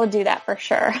 so I will do that for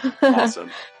sure.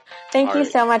 Awesome. Thank you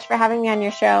so much for having me on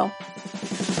your show.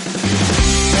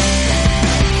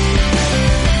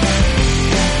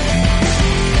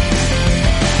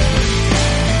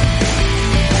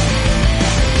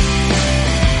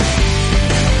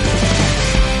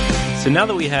 So now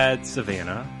that we had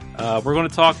Savannah, we're going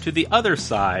to talk to the other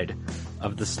side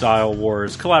of the Star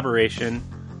Wars collaboration,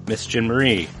 Miss Jen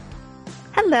Marie.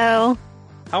 Hello.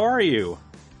 How are you?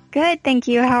 Good, thank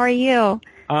you. How are you?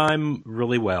 I'm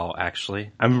really well,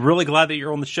 actually. I'm really glad that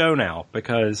you're on the show now,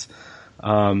 because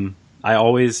I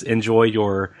always enjoy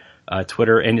your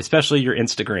Twitter and especially your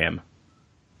Instagram.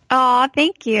 Oh,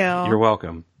 thank you. You're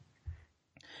welcome.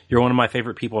 You're one of my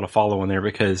favorite people to follow on there,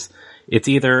 because it's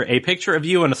either a picture of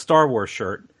you in a Star Wars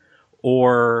shirt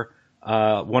or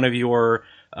one of your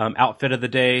outfit of the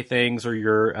day things, or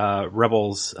your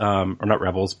Rebels, or not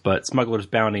Rebels, but Smuggler's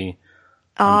Bounty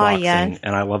unboxing. Yes.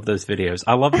 And I love those videos.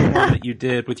 I love the one that you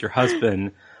did with your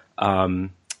husband. I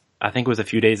think it was a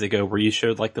few days ago, where you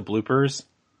showed like the bloopers.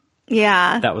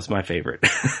 Yeah. That was my favorite.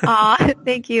 Aw,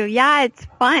 thank you. Yeah, it's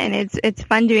fun. It's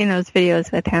fun doing those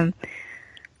videos with him.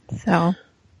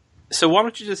 So why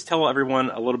don't you just tell everyone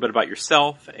a little bit about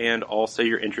yourself and also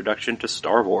your introduction to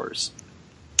Star Wars?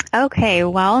 Okay,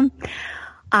 well,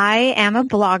 I am a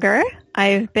blogger.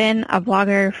 I've been a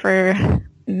blogger for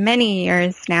many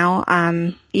years now.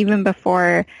 Even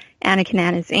before Anakin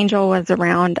and his Angel was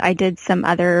around, I did some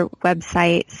other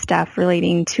website stuff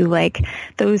relating to like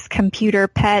those computer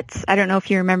pets. I don't know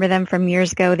if you remember them from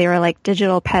years ago. They were like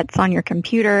digital pets on your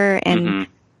computer, and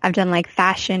I've done like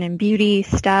fashion and beauty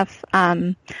stuff.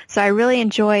 So I really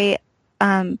enjoy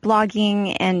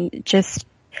blogging and just,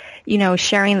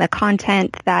 sharing the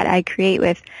content that I create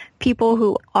with people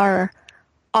who are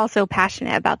also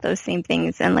passionate about those same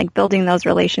things, and like building those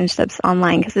relationships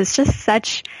online, because it's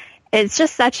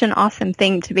just such an awesome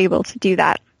thing to be able to do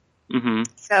that.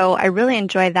 So I really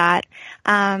enjoy that.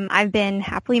 I've been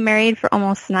happily married for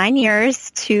almost 9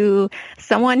 years to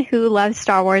someone who loves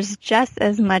Star Wars just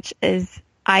as much as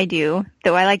I do,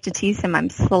 though I like to tease him.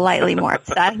 I'm slightly more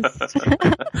obsessed.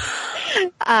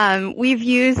 We've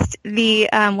used the,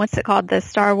 the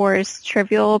Star Wars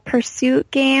Trivial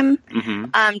Pursuit game,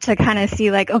 to kind of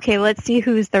see like, okay, let's see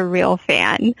who's the real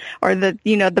fan, or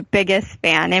the biggest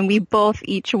fan. And we both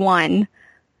each won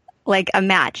like a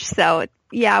match. So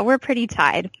yeah, we're pretty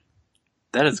tied.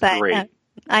 That is great.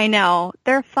 I know.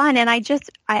 They're fun. And I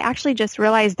actually just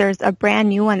realized there's a brand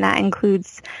new one that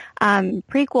includes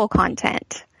prequel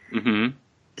content.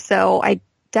 So I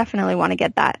definitely want to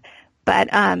get that. But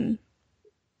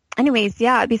anyways,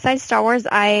 yeah, besides Star Wars,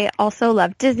 I also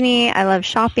love Disney. I love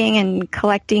shopping and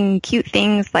collecting cute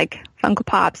things like Funko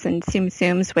Pops and Tsum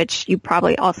Tsums, which you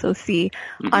probably also see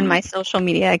on my social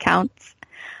media accounts.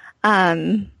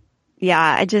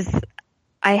 Yeah,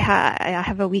 I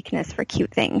have a weakness for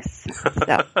cute things.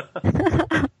 So,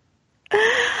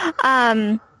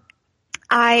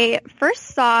 I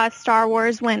first saw Star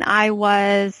Wars when I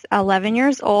was 11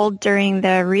 years old during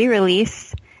the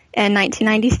re-release in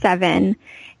 1997.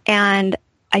 And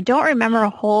I don't remember a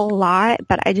whole lot,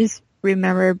 but I just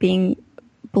remember being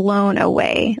blown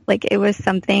away. Like it was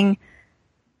something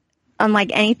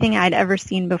unlike anything I'd ever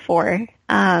seen before.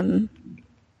 And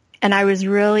I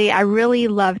really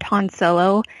loved Han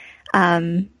Solo.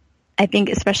 I think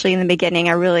especially in the beginning,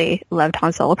 I really loved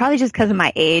Han Solo, probably just because of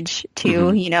my age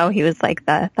too. He was like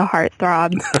the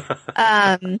heartthrob.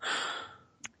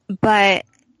 But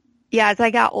yeah, as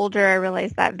I got older, I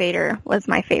realized that Vader was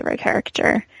my favorite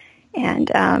character.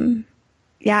 And,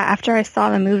 after I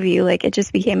saw the movie, like it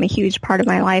just became a huge part of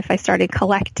my life. I started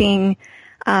collecting,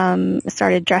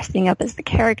 started dressing up as the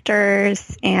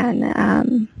characters,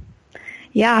 and,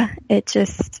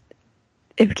 it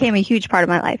became a huge part of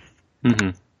my life.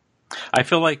 I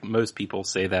feel like most people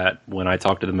say that when I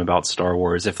talk to them about Star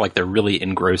Wars, if like they're really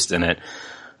engrossed in it.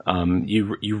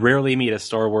 You rarely meet a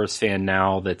Star Wars fan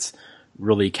now that's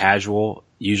really casual.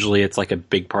 Usually it's like a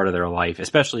big part of their life,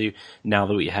 especially now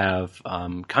that we have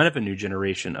kind of a new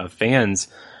generation of fans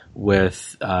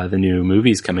with the new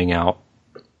movies coming out.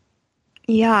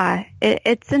 Yeah,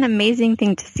 it's an amazing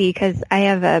thing to see, because I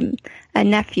have a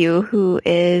nephew who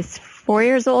is 4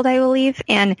 years old, I believe,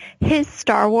 and his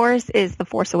Star Wars is The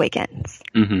Force Awakens.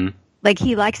 Like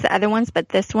he likes the other ones, but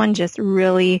this one just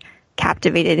really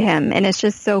captivated him, and it's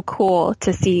just so cool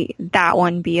to see that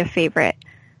one be a favorite.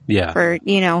 Yeah, for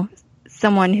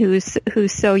someone who's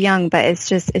so young, but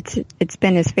it's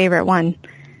been his favorite one.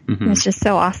 It's just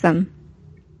so awesome.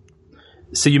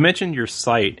 So you mentioned your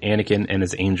site, Anakin and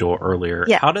his Angel, earlier.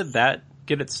 Yes. How did that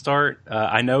get its start?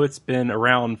 I know it's been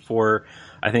around for,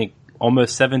 I think,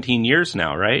 almost 17 years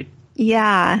now, right?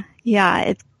 Yeah,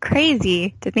 it's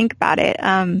crazy to think about it.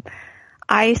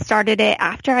 I started it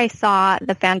after I saw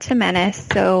The Phantom Menace,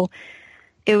 so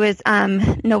it was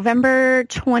November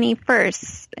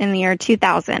 21st in the year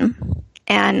 2000.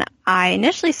 And I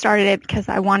initially started it because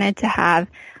I wanted to have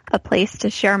a place to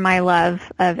share my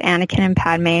love of Anakin and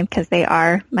Padme, because they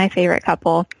are my favorite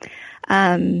couple.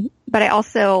 But I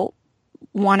also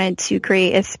wanted to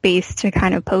create a space to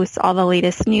kind of post all the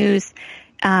latest news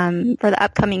for the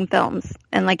upcoming films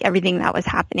and like everything that was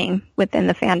happening within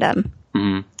the fandom.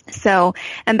 So,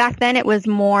 and back then it was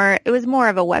more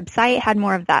of a website, had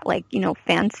more of that like,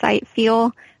 fan site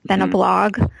feel than a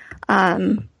blog.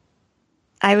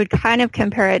 I would kind of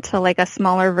compare it to like a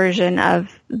smaller version of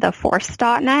the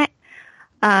Force.net,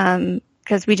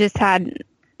 because we just had,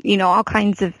 all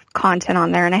kinds of content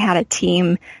on there, and I had a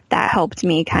team that helped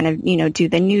me kind of, do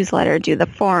the newsletter, do the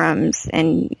forums,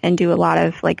 and do a lot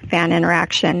of like fan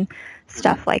interaction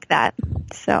stuff like that.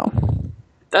 So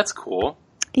that's cool.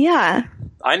 Yeah.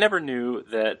 I never knew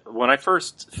that when I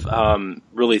first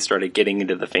really started getting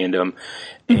into the fandom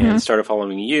and started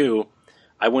following you,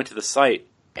 I went to the site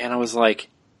and I was like,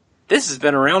 this has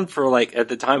been around for like, at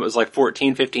the time it was like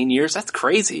 14, 15 years. That's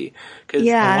crazy. Cause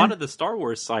a lot of the Star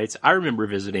Wars sites I remember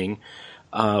visiting,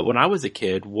 when I was a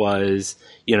kid was,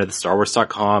 the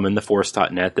StarWars.com and the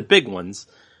Force.net, the big ones.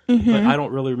 Mm-hmm. But I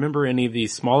don't really remember any of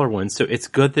these smaller ones. So it's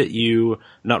good that you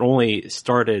not only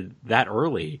started that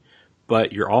early,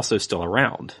 but you're also still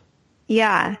around.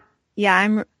 Yeah. Yeah.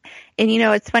 And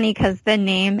it's funny because the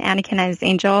name Anakin as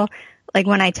Angel, like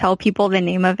when I tell people the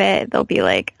name of it, they'll be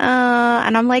like,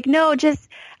 and I'm like, no,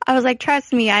 I was like,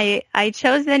 trust me, I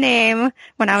chose the name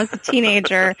when I was a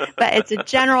teenager, but it's a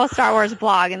general Star Wars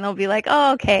blog, and they'll be like,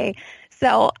 oh, okay.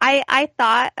 So I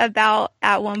thought about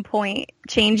at one point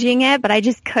changing it, but I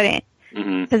just couldn't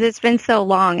because it's been so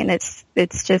long, and it's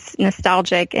just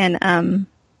nostalgic, and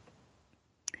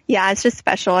it's just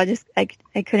special. I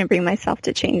couldn't bring myself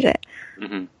to change it.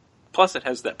 Mm-hmm. Plus, it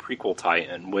has that prequel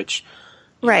tie-in, which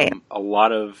right. A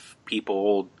lot of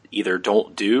people either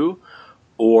don't do,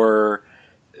 or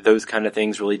those kind of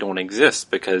things really don't exist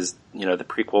because, the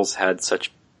prequels had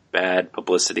such bad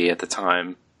publicity at the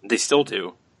time. They still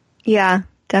do. Yeah,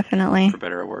 definitely. For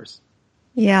better or worse.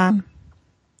 Yeah.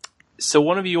 So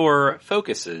one of your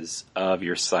focuses of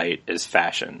your site is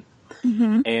fashion.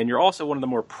 Mm-hmm. And you're also one of the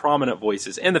more prominent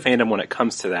voices in the fandom when it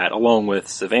comes to that, along with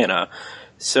Savannah.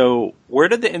 So where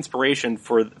did the inspiration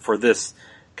for this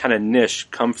kind of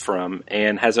niche come from,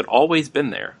 and has it always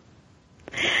been there?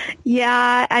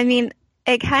 Yeah, I mean,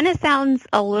 it kind of sounds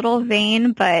a little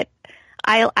vain, but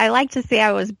I like to say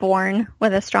I was born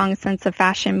with a strong sense of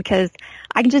fashion because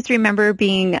I can just remember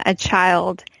being a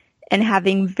child and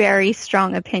having very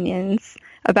strong opinions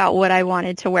about what I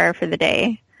wanted to wear for the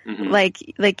day. Mm-hmm.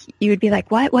 Like you would be like,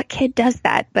 what kid does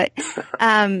that? But,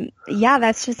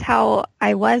 that's just how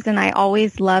I was. And I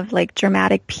always loved like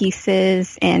dramatic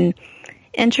pieces and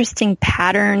interesting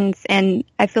patterns. And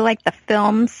I feel like the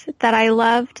films that I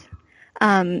loved,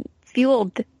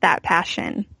 fueled that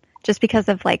passion just because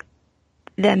of like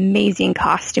the amazing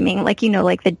costuming, like,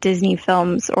 like the Disney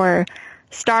films or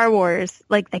Star Wars,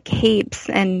 like the capes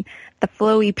and the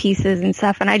flowy pieces and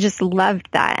stuff. And I just loved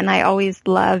that. And I always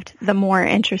loved the more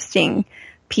interesting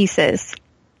pieces.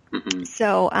 Mm-hmm.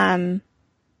 So,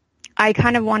 I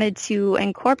kind of wanted to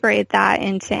incorporate that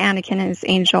into Anakin as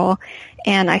Angel.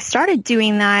 And I started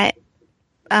doing that,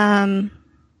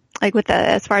 like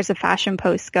as far as the fashion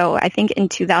posts go, I think in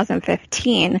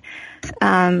 2015,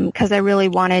 because I really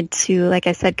wanted to, like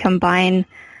I said, combine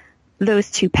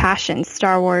those two passions,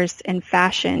 Star Wars and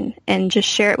fashion, and just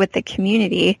share it with the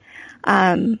community.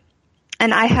 And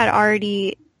I had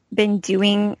already been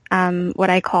doing what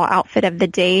I call outfit of the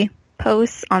day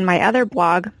posts on my other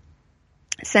blog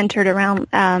centered around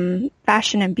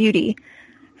fashion and beauty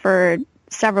for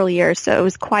several years. So it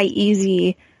was quite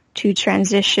easy to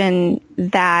transition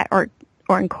that or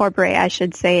incorporate, I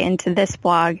should say, into this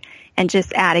blog and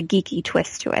just add a geeky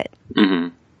twist to it. Mm-hmm.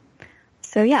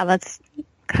 So yeah, that's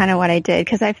kind of what I did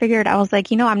because I figured I was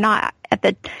like, I'm not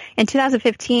in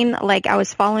 2015, like I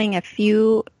was following a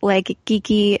few like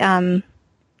geeky,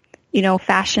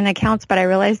 fashion accounts, but I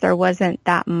realized there wasn't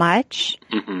that much.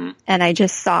 Mm-hmm. And I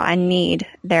just saw a need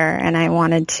there and I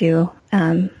wanted to,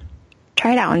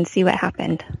 try it out and see what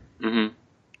happened. Mm-hmm.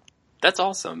 That's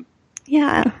awesome.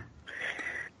 Yeah.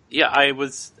 Yeah, I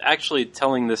was actually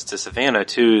telling this to Savannah,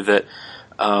 too, that,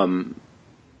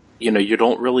 you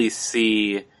don't really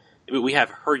see... We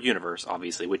have her universe,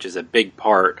 obviously, which is a big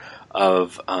part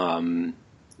of, not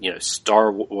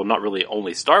really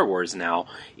only Star Wars now,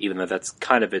 even though that's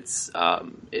kind of its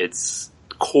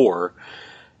core.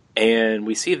 And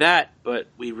we see that, but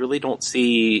we really don't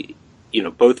see,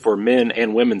 both for men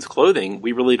and women's clothing,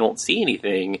 we really don't see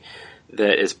anything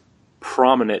that is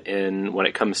prominent in when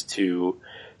it comes to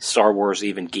Star Wars,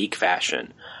 even geek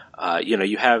fashion.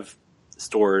 You have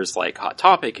stores like Hot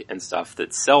Topic and stuff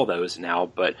that sell those now,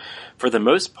 but for the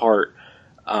most part,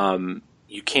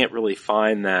 you can't really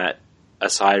find that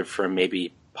aside from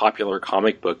maybe popular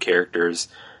comic book characters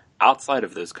outside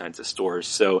of those kinds of stores.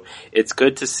 So it's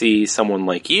good to see someone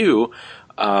like you,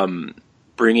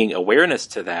 bringing awareness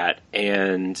to that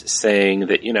and saying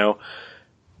that,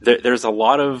 there's a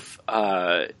lot of,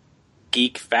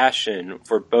 geek fashion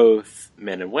for both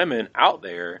men and women out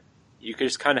there. You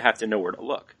just kind of have to know where to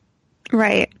look.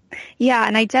 Right. Yeah.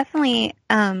 And I definitely,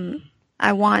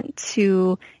 I want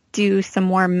to do some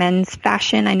more men's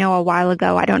fashion. I know a while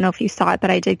ago, I don't know if you saw it, but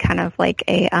I did kind of like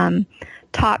a,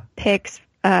 top picks,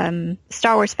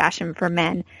 Star Wars fashion for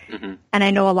men. Mm-hmm. And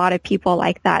I know a lot of people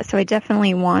like that. So I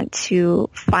definitely want to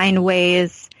find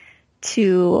ways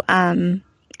to,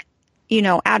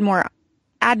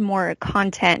 add more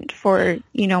content for,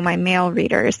 my male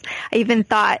readers. I even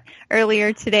thought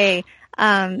earlier today,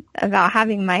 about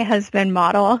having my husband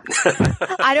model.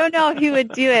 I don't know if he would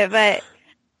do it, but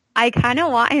I kind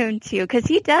of want him to, because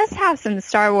he does have some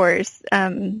Star Wars.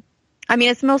 I mean,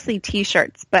 it's mostly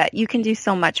T-shirts, but you can do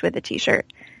so much with a T-shirt.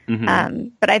 Mm-hmm.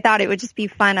 But I thought it would just be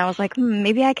fun. I was like,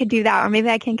 maybe I could do that, or maybe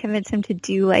I can convince him to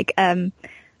do like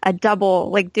a double,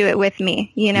 like do it with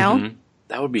me, you know? Mm-hmm.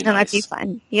 That would be nice. That might be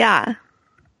fun. Yeah.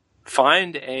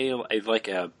 Find a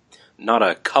not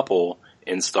a couple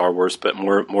in Star Wars, but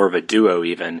more of a duo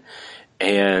even,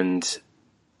 and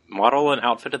model an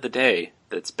outfit of the day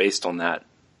that's based on that.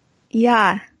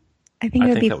 Yeah. I think it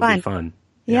would be fun. Would be fun.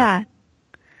 Yeah.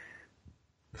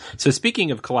 So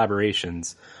speaking of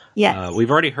collaborations, yes.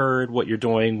 We've already heard what you're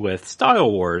doing with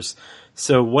Style Wars.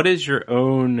 So what is your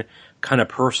own kind of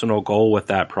personal goal with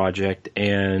that project,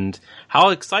 and how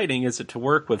exciting is it to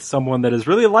work with someone that is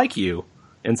really like you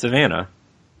in Savannah?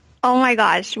 Oh my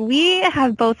gosh. We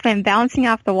have both been bouncing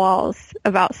off the walls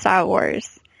about Style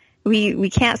Wars. We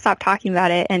can't stop talking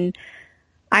about it, and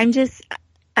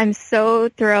I'm so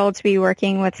thrilled to be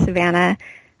working with Savannah.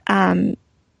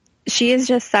 She is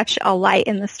just such a light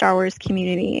in the Star Wars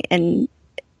community, and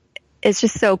it's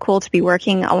just so cool to be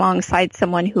working alongside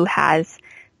someone who has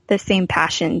the same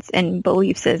passions and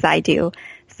beliefs as I do.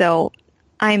 So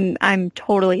I'm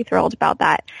totally thrilled about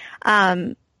that.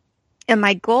 And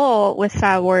my goal with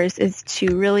Style Wars is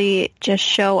to really just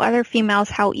show other females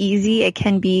how easy it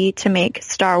can be to make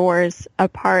Star Wars a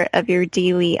part of your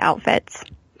daily outfits.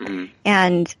 Mm-hmm.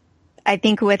 And I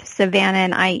think with Savannah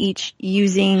and I each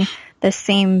using the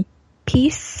same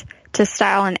piece to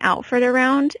style an outfit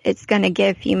around, it's going to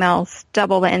give females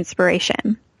double the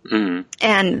inspiration. Mm-hmm.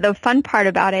 And the fun part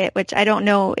about it, which I don't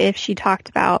know if she talked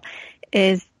about,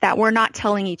 is that we're not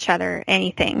telling each other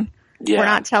anything. Yeah. We're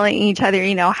not telling each other,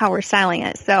 how we're styling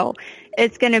it. So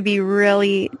it's going to be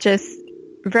really just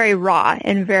very raw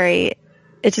and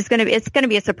it's going to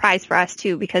be a surprise for us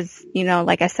too, because,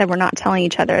 like I said, we're not telling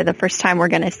each other. The first time we're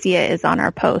going to see it is on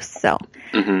our posts. So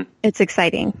mm-hmm. It's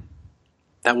exciting.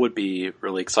 That would be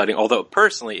really exciting. Although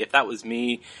personally, if that was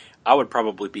me, I would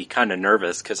probably be kind of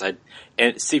nervous, because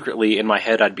and secretly in my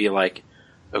head, I'd be like,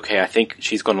 okay, I think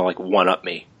she's going to like one up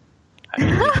me. I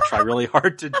need to try really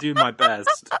hard to do my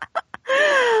best.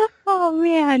 Oh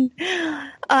man.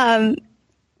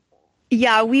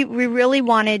 Yeah, we really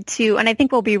wanted to, and I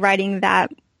think we'll be writing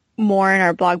that more in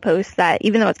our blog post, that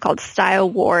even though it's called Style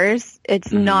Wars, it's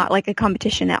mm-hmm. not like a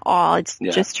competition at all. It's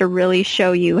just to really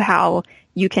show you how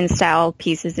you can style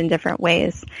pieces in different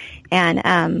ways.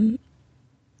 And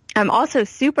I'm also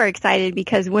super excited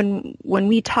because when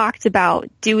we talked about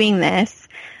doing this,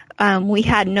 we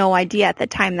had no idea at the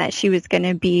time that she was going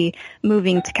to be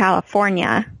moving to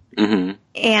California. Mm-hmm.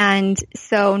 And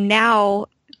so now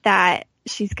that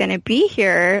she's going to be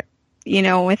here,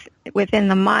 within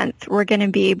the month, we're going to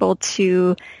be able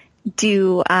to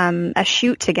do a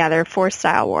shoot together for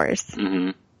Style Wars.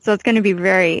 Mm-hmm. So it's going to be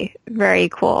very, very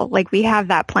cool. Like, we have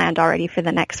that planned already for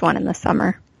the next one in the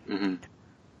summer. Mm-hmm.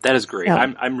 That is great. So,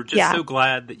 I'm just so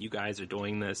glad that you guys are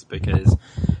doing this, because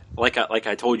like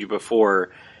I told you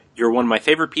before, you're one of my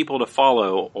favorite people to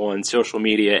follow on social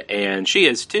media, and she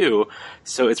is too.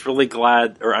 So I'm really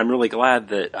glad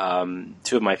that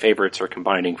two of my favorites are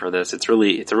combining for this. It's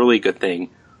a really good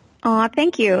thing. Aw,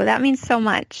 thank you. That means so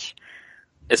much.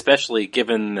 Especially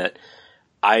given that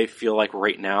I feel like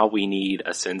right now we need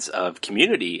a sense of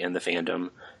community in the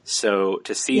fandom. So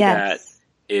to see that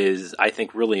is, I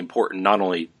think, really important, not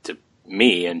only to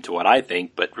me and to what I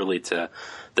think, but really to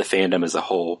the fandom as a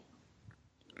whole.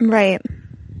 Right.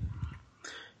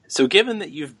 So given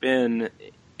that you've been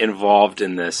involved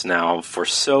in this now for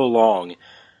so long,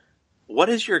 what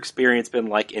has your experience been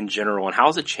like in general, and how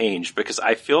has it changed? Because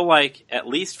I feel like, at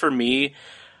least for me,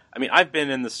 I mean, I've been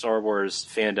in the Star Wars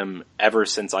fandom ever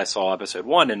since I saw Episode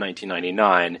 1 in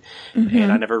 1999, mm-hmm.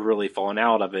 and I never really fallen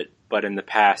out of it. But in the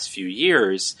past few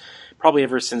years, probably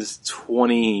ever since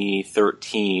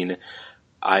 2013,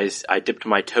 I dipped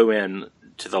my toe in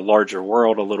to the larger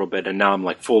world a little bit, and now I'm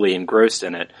like fully engrossed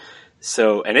in it.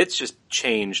 So, and it's just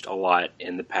changed a lot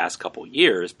in the past couple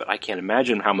years, but I can't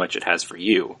imagine how much it has for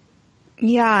you.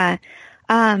 Yeah.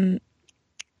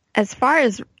 As far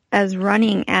as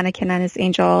running Anakin and his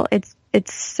Angel, it's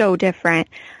so different.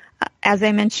 As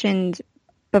I mentioned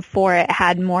before, it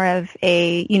had more of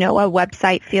a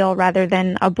website feel rather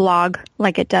than a blog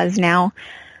like it does now.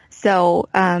 So,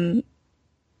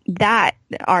 that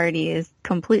already is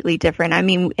completely different. I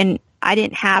mean, and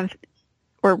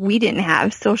we didn't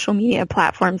have social media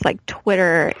platforms like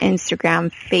Twitter,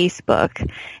 Instagram,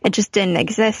 Facebook. It just didn't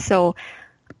exist. So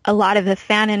a lot of the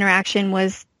fan interaction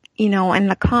was, in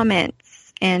the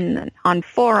comments and on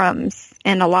forums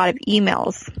and a lot of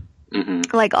emails.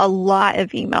 like a lot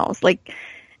of emails. Like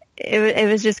it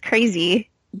was just crazy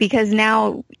because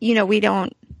now, you know, we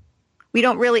don't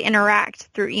really interact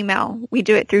through email. We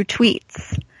do it through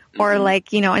tweets or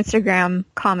like, you know, Instagram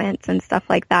comments and stuff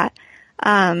like that.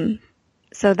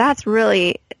 So that's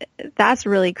really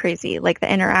crazy, like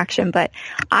the interaction. But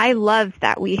I love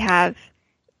that we have,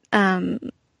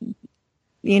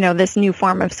 you know, this new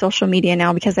form of social media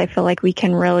now, because I feel like we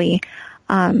can really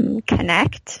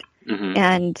connect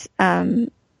and,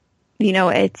 you know,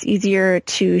 it's easier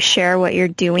to share what you're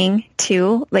doing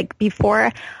too. Like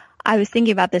before, I was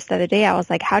thinking about this the other day. I was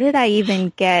like, how did I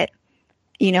even get,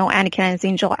 you know, Anakin and his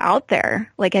Angel out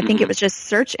there? Like, I think it was just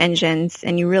search engines,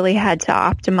 and you really had to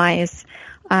optimize,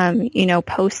 you know,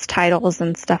 post titles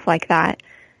and stuff like that.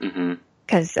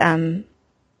 Because,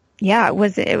 yeah,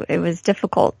 it was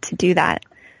difficult to do that.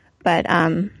 But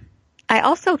I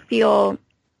also feel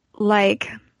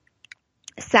like,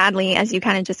 sadly, as you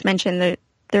kind of just mentioned,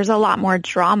 there's a lot more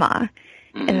drama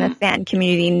in the fan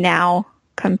community now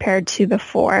compared to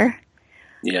before.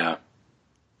 Yeah.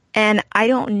 And I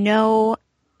don't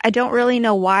really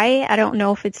know why. I don't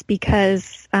know if it's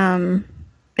because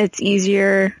it's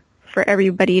easier for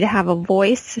everybody to have a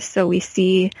voice, so we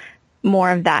see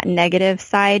more of that negative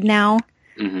side now.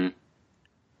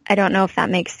 I don't know if that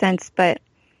makes sense, but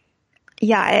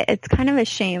yeah, it's kind of a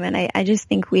shame, and I just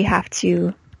think we have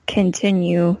to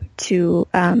continue to,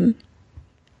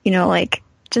 you know, like,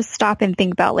 just stop and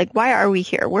think about, like, why are we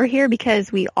here? We're here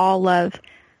because we all love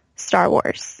Star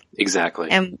Wars. Exactly.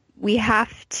 And we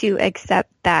have to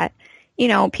accept that, you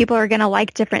know, people are going to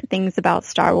like different things about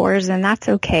Star Wars, and that's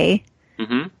okay.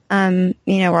 You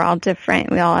know, we're all different.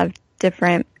 We all have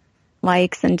different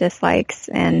likes and dislikes,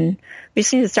 and we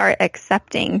just need to start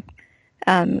accepting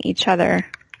each other.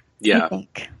 Yeah. I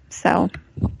think. So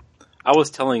I was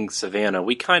telling Savannah,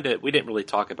 we didn't really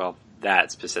talk about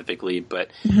that specifically, but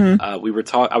I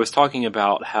was talking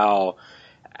about how,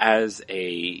 as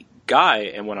a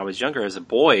guy, and when I was younger as a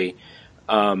boy,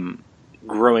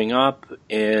 growing up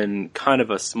in kind of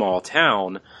a small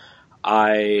town,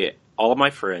 all of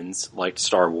my friends liked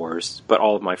Star Wars, but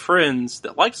all of my friends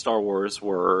that liked Star Wars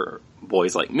were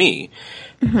boys like me.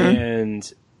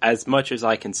 And as much as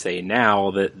I can say now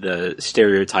that the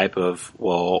stereotype of,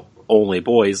 well, only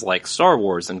boys like Star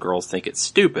Wars and girls think it's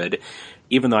stupid,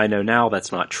 even though I know now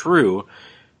that's not true,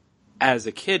 as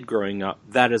a kid growing up,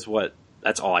 that's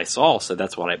all I saw, so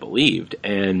that's what I believed.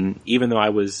 And even though I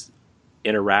was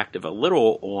interactive a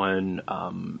little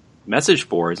on message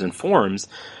boards and forums,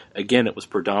 again, it was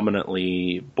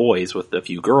predominantly boys with a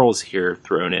few girls here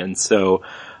thrown in. So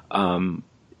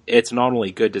it's not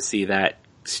only good to see that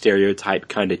stereotype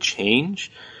kind of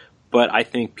change, but I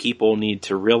think people need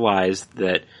to realize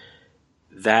that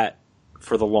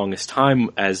for the longest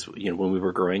time, as you know, when we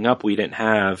were growing up, we didn't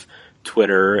have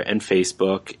Twitter and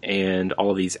Facebook and all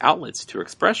of these outlets to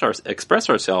express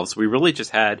ourselves. We really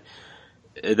just had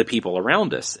the people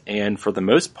around us, and for the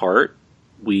most part,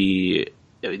 there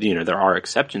are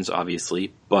exceptions,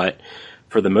 obviously, but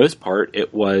for the most part,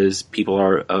 it was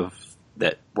people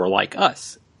that were like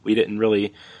us. We didn't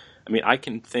really. I mean, I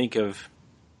can think of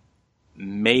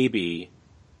maybe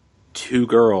 2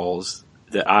 girls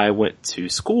that I went to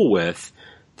school with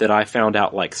that I found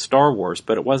out like Star Wars,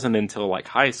 but it wasn't until like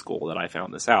high school that I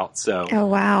found this out. So, oh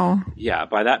wow, yeah,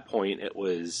 by that point it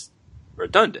was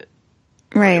redundant,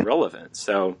 right, irrelevant.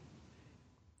 So,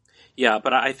 yeah,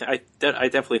 but I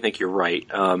definitely think you're right.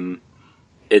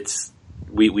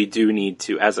 We do need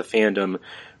to, as a fandom,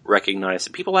 recognize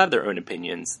that people have their own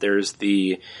opinions. There's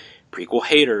the prequel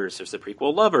haters, there's the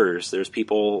prequel lovers, there's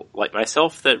people like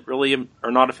myself that really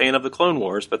are not a fan of the Clone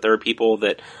Wars, but there are people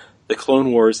that the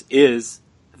Clone Wars is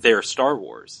their Star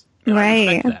Wars. Right.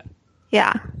 I respect that.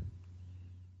 Yeah.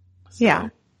 So, yeah.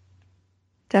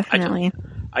 Definitely.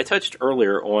 I touched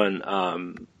earlier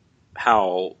on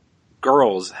how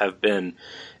girls have been,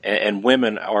 and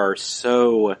women are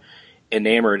so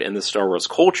enamored in the Star Wars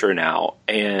culture now,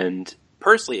 and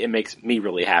personally it makes me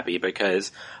really happy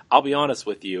because I'll be honest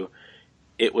with you,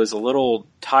 it was a little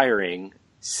tiring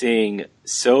seeing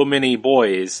so many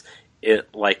boys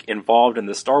involved in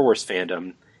the Star Wars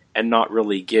fandom and not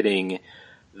really getting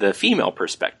the female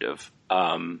perspective.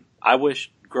 I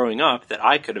wish growing up that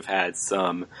I could have had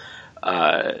some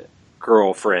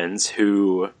girlfriends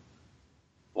who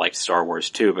liked Star Wars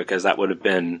too, because that would have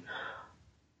been.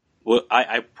 Well,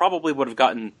 I probably would have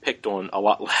gotten picked on a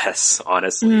lot less,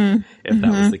 honestly, if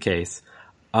that was the case.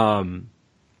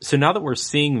 So now that we're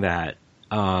seeing that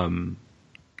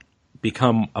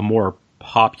become a more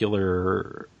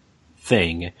popular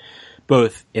thing,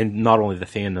 both in not only the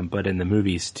fandom but in the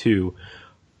movies too,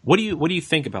 What do you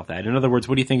think about that? In other words,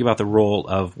 what do you think about the role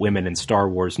of women in Star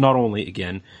Wars, not only,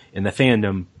 again, in the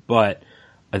fandom, but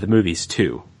the movies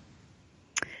too?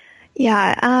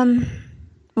 Yeah,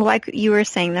 like you were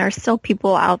saying, there are still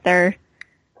people out there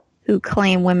who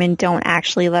claim women don't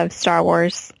actually love Star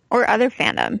Wars or other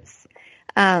fandoms.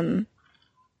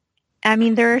 I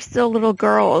mean, there are still little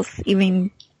girls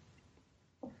even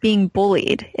being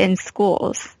bullied in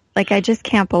schools. Like, I just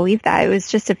can't believe that. It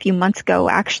was just a few months ago,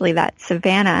 actually, that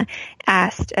Savannah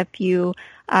asked a few,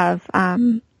 like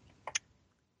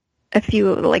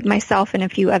myself and a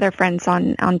few other friends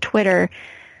on Twitter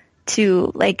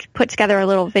to, like, put together a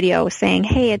little video saying,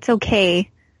 hey, it's okay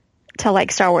to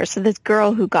like Star Wars. So this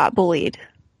girl who got bullied.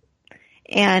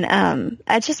 And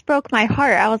it just broke my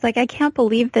heart. I was like, I can't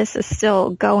believe this is still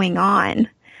going on.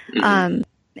 Mm-hmm.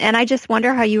 And I just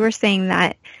wonder how you were saying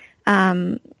that,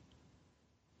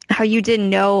 how you didn't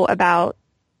know about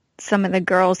some of the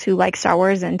girls who like Star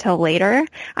Wars until later.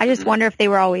 I just wonder if they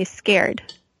were always scared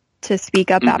to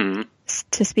speak up,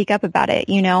 to speak up about it,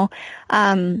 you know?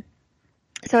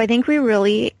 So I think we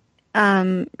really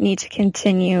need to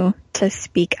continue to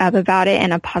speak up about it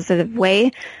in a positive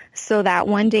way so that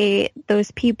one day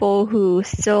those people who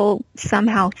still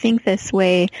somehow think this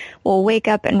way will wake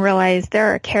up and realize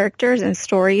there are characters and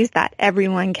stories that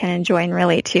everyone can enjoy and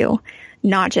relate to,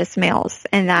 not just males.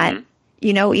 And that,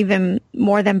 you know, even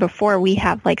more than before, we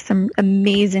have like some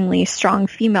amazingly strong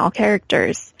female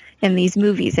characters in these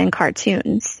movies and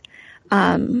cartoons.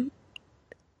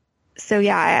 So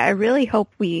yeah, I really hope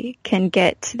we can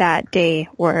get to that day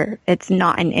where it's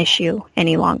not an issue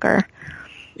any longer.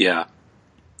 Yeah.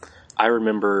 I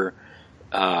remember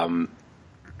when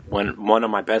one of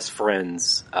my best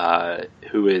friends,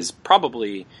 who is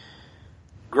probably,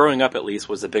 growing up at least,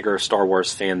 was a bigger Star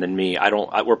Wars fan than me.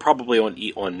 We're probably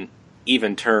on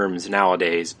even terms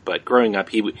nowadays, but growing up,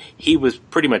 he was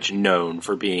pretty much known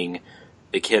for being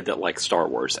the kid that liked Star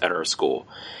Wars at our school.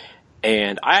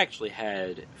 And I actually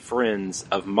had friends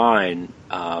of mine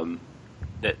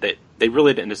that they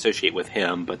really didn't associate with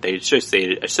him, but they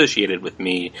associated with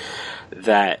me,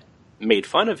 that made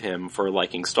fun of him for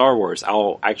liking Star Wars.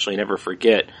 I'll actually never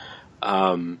forget,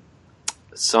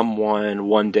 someone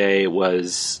one day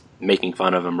was making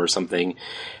fun of him or something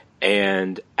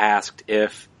and asked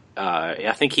if,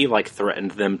 I think he like threatened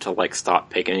them to like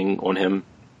stop picking on him.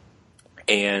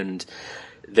 And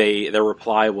their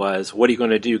reply was, what are you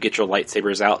going to do? Get your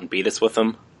lightsabers out and beat us with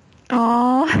them?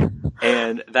 Aww.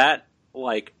 And that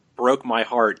like broke my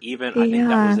heart. Even I think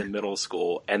that was in middle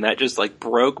school, and that just like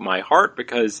broke my heart,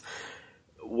 because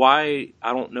I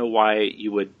don't know why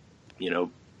you would, you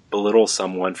know, belittle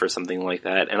someone for something like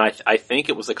that. And I think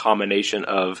it was a combination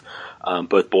of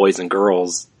both boys and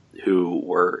girls who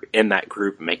were in that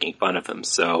group making fun of him.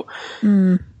 So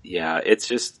yeah, it's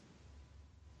just,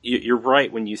 you're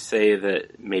right when you say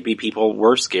that maybe people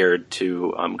were scared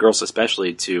to, girls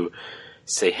especially, to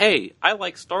say, hey, I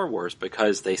like Star Wars,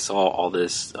 because they saw all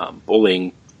this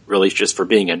bullying really just for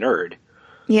being a nerd.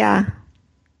 Yeah.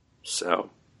 So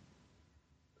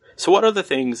what other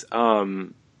things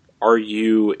are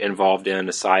you involved in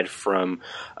aside from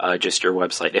just your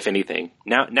website, if anything?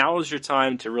 Now is your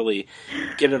time to really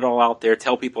get it all out there,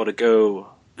 tell people to go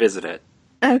visit it.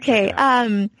 Okay.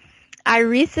 Yeah. I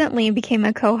recently became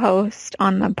a co-host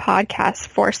on the podcast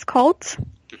Force Cult.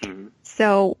 Mm-hmm.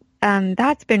 So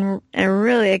that's been a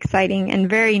really exciting and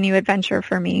very new adventure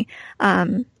for me.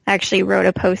 I actually wrote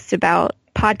a post about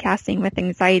podcasting with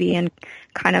anxiety and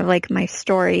kind of like my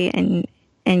story and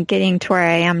getting to where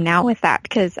I am now with that,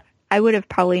 because I would have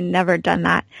probably never done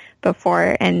that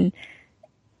before. And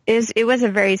it was a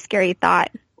very scary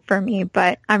thought for me,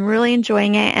 but I'm really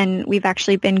enjoying it. And we've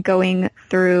actually been going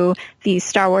through these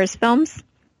Star Wars films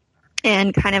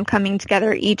and kind of coming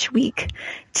together each week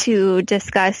to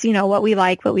discuss, you know, what we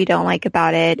like, what we don't like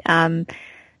about it.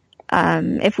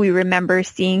 If we remember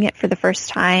seeing it for the first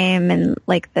time, and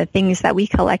like the things that we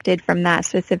collected from that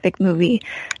specific movie.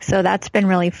 So that's been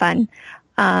really fun.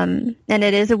 And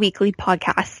it is a weekly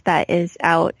podcast that is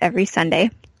out every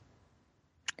Sunday.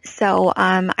 So,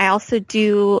 I also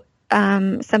do,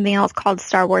 something else called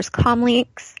Star Wars Com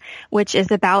Leaks, which is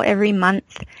about every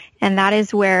month. And that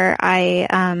is where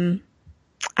I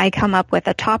come up with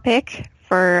a topic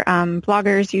for,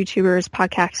 bloggers, YouTubers,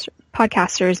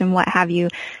 podcasters, and what have you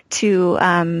to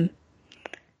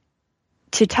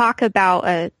talk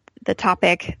about, the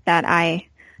topic that I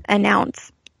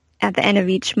announce at the end of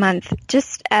each month,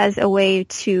 just as a way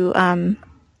to,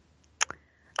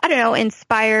 I don't know,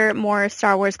 inspire more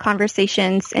Star Wars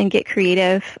conversations and get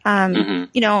creative. You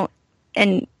know,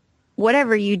 and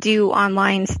whatever you do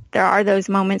online, there are those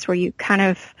moments where you kind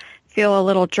of feel a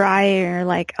little dry or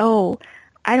like, oh,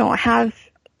 I don't have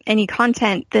any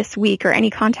content this week or any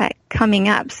content coming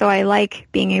up. So I like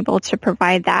being able to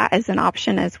provide that as an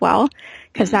option as well,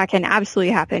 because that can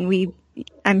absolutely happen.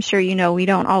 I'm sure you know, we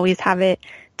don't always have it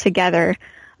together.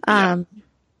 And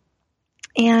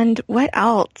what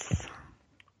else?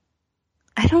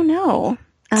 I don't know.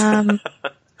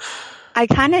 I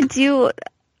kind of do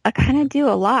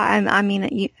a lot. I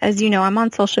mean, as you know, I'm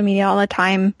on social media all the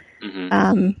time,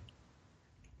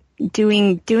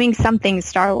 doing something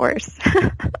Star Wars.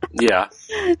 Yeah.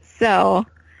 So,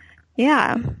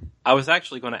 yeah. I was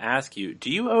actually going to ask you, do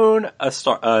you own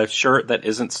a shirt that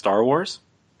isn't Star Wars?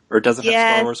 Or doesn't have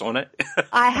Star Wars on it?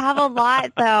 I have a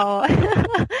lot, though.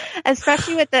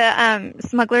 Especially with the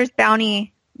Smuggler's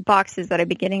Bounty boxes that I've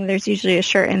been getting. There's usually a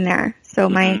shirt in there. So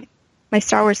my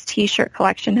Star Wars t-shirt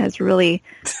collection has really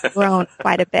grown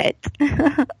quite a bit.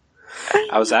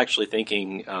 I was actually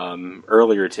thinking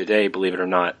earlier today, believe it or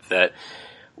not, that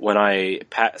when I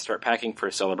start packing for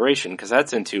a celebration, because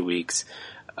that's in 2 weeks,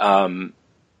 I'm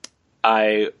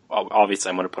going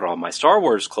to put all my Star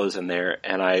Wars clothes in there,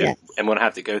 and am going to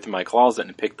have to go through my closet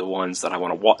and pick the ones that I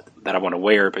want to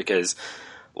wear, because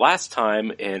last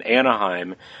time in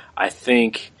Anaheim, I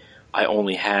think I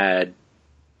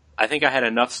had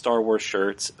enough Star Wars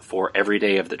shirts for every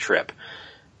day of the trip.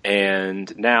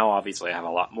 And now, obviously, I have a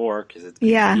lot more because it's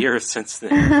been years since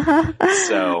then.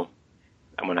 So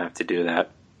I'm going to have to do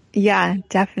that. Yeah,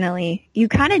 definitely. You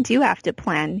kind of do have to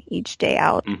plan each day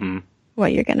out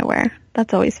what you're going to wear.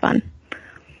 That's always fun.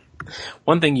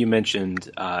 One thing you mentioned,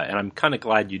 and I'm kind of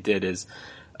glad you did, is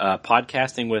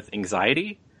podcasting with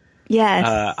anxiety.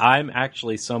 Yes. I'm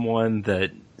actually someone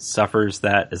that suffers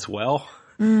that as well.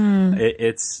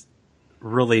 It's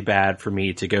really bad for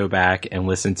me to go back and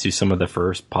listen to some of the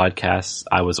first podcasts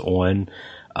I was on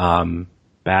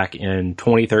back in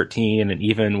 2013, and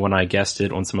even when I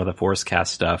guested on some of the Forcecast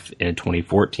stuff in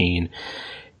 2014.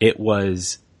 It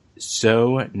was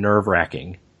so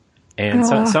nerve-wracking.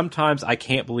 And sometimes I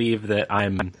can't believe that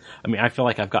I feel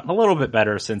like I've gotten a little bit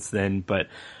better since then, but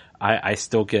I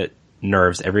still get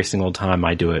nerves every single time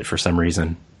I do it for some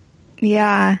reason.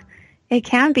 Yeah, it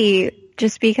can be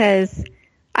just because,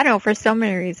 I don't know, for so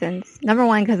many reasons. Number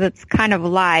one, because it's kind of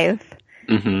live.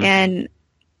 And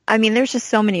I mean, there's just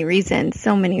so many reasons.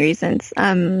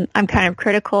 I'm kind of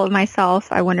critical of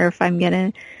myself. I worry if I'm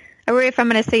going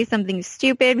to say something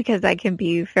stupid, because I can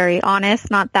be very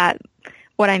honest. Not that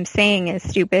what I'm saying is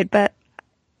stupid, but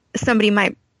somebody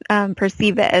might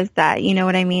perceive it as that, you know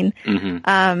what I mean?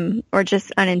 Or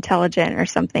just unintelligent or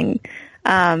something.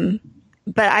 But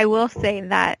I will say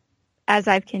that as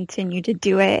I've continued to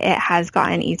do it, it has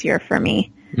gotten easier for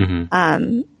me.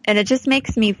 And it just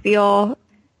makes me feel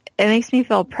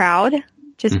proud,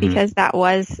 just because that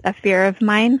was a fear of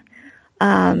mine.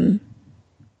 But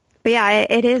yeah,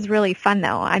 it is really fun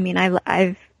though. I mean,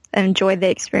 I've enjoyed the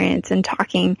experience and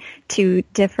talking to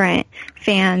different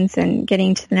fans and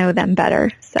getting to know them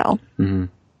better. So,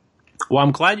 well,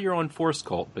 I'm glad you're on Force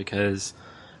Cult, because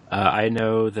I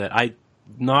know that I'm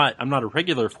not a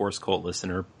regular Force Cult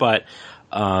listener, but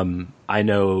I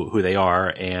know who they are,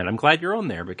 and I'm glad you're on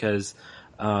there, because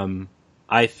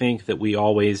I think that we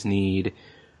always need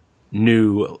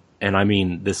new, and I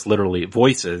mean this literally,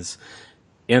 voices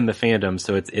in the fandom.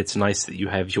 So it's nice that you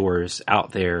have yours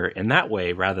out there in that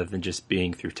way, rather than just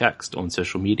being through text on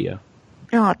social media.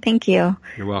 Oh, thank you.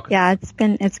 You're welcome. Yeah, it's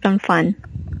been fun.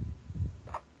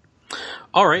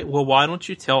 All right. Well, why don't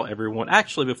you tell everyone?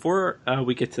 Actually, before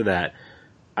we get to that,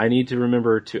 I need to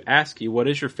remember to ask you, what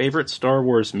is your favorite Star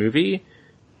Wars movie,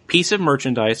 piece of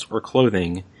merchandise, or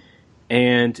clothing?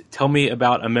 And tell me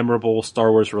about a memorable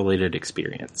Star Wars related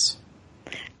experience.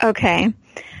 Okay.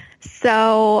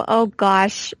 So, oh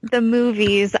gosh, the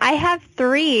movies. I have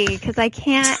 3 because I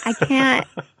can't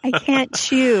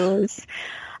choose.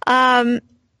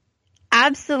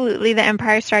 Absolutely, The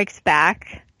Empire Strikes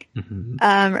Back,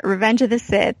 Revenge of the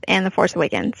Sith, and The Force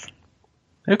Awakens.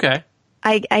 Okay.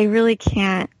 I really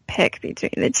can't pick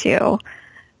between the 2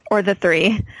 or the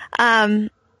 3.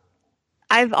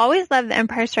 I've always loved The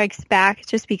Empire Strikes Back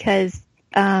just because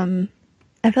I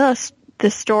feel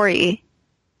the story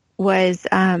was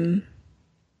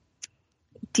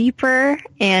deeper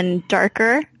and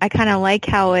darker. I kind of like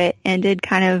how it ended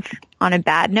kind of on a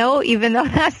bad note, even though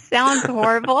that sounds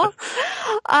horrible.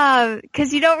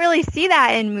 Because you don't really see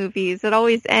that in movies. It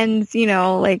always ends,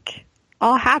 like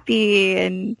all happy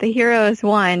and the heroes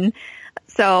won.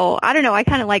 So I don't know. I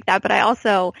kind of like that, but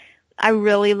I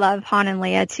really love Han and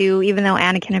Leia too, even though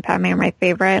Anakin and Padme are my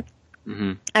favorite.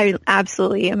 I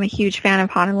absolutely am a huge fan of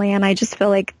Han and Leia, and I just feel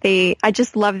like I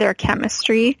just love their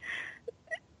chemistry.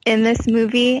 in this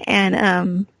movie,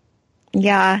 and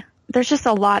yeah, there's just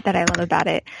a lot that I love about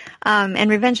it. And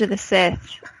Revenge of the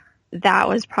Sith, that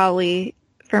was probably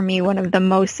for me one of the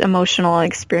most emotional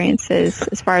experiences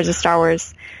as far as a Star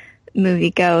Wars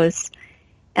movie goes.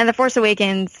 And The Force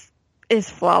Awakens is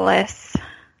flawless.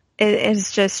 It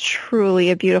is just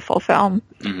truly a beautiful film.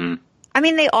 Mm-hmm. I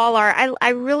mean, they all are. I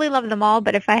really love them all,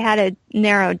 but if I had to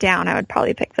narrow down, I would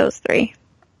probably pick those three.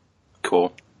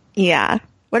 Cool. Yeah.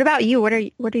 What about you? What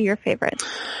are your favorites?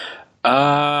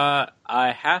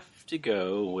 I have to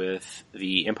go with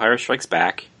The Empire Strikes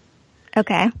Back.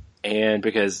 Okay. And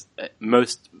because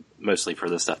mostly for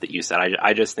the stuff that you said,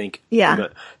 I just think,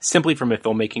 simply from a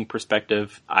filmmaking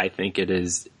perspective, I think it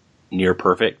is near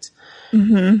perfect.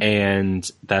 Mm-hmm.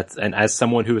 And as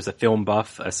someone who is a film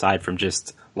buff, aside from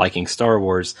just liking Star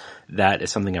Wars, that is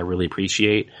something I really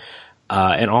appreciate.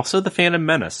 And also The Phantom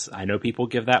Menace. I know people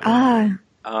give that one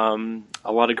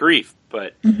a lot of grief,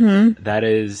 but that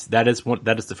is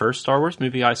the first Star Wars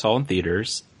movie I saw in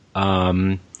theaters.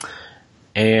 And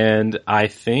I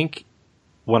think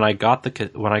when I got the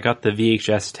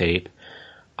VHS tape,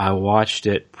 I watched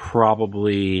it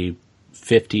probably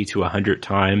 50 to 100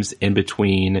 times in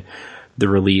between the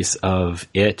release of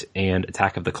it and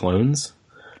Attack of the Clones.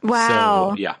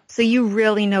 Wow. So, yeah. So you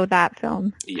really know that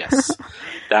film. Yes.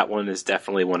 That one is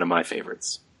definitely one of my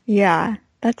favorites. Yeah,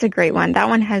 that's a great one. That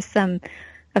one has some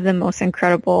of the most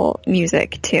incredible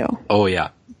music, too. Oh, yeah.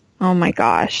 Oh, my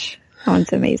gosh. That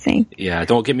one's amazing. Yeah,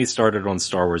 don't get me started on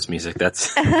Star Wars music.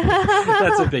 That's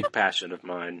a big passion of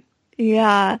mine.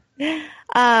 Yeah.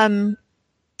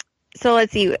 So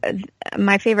let's see.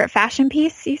 My favorite fashion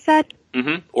piece, you said?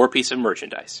 Mm-hmm. Or piece of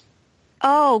merchandise.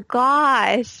 Oh,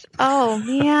 gosh. Oh,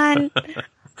 man.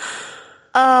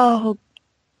 Oh,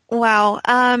 wow.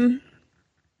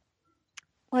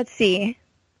 Let's see.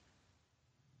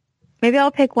 Maybe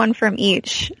I'll pick one from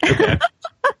each. Okay.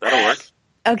 That'll work.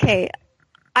 Okay.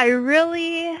 I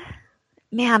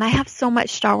have so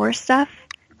much Star Wars stuff.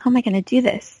 How am I going to do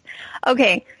this?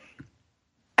 Okay.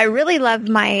 I really love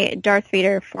my Darth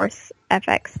Vader Force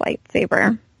FX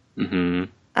lightsaber.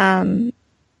 Mm-hmm.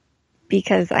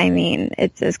 Because, I mean,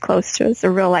 it's as close to as a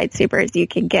real lightsaber as you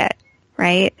can get,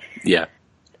 right? Yeah.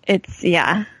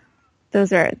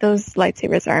 Those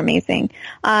lightsabers are amazing.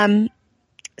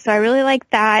 So I really like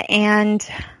that, and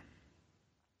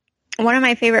one of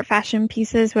my favorite fashion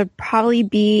pieces would probably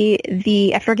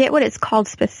be I forget what it's called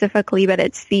specifically, but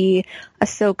it's the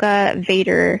Ahsoka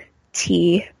Vader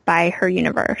tee by Her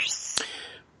Universe.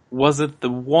 Was it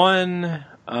the one,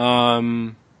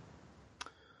 I'm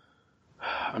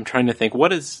trying to think,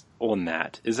 what is on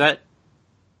that? Is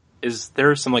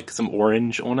there some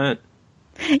orange on it?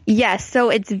 Yes, so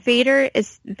it's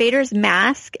Vader's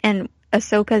mask, and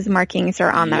Ahsoka's markings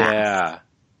are on the mask.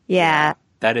 Yeah.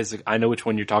 That is, I know which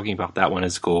one you're talking about. That one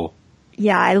is cool.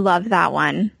 Yeah, I love that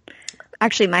one.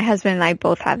 Actually, my husband and I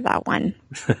both have that one.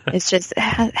 It's just,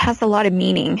 it has a lot of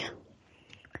meaning.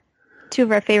 Two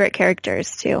of our favorite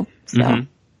characters, too. So,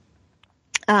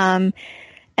 mm-hmm.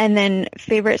 And then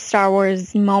favorite Star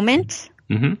Wars moment?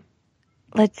 Mm-hmm.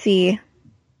 Let's see.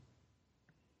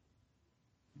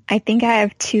 I think I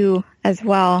have two as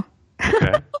well.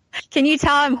 Okay. Can you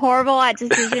tell I'm horrible at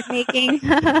decision making?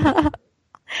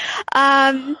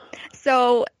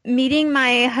 So meeting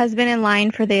my husband in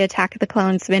line for the Attack of the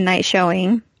Clones midnight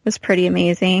showing was pretty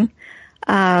amazing.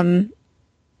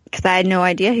 Because I had no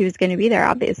idea he was going to be there,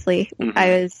 obviously. Mm-hmm.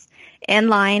 I was in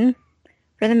line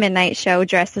for the midnight show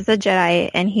dressed as a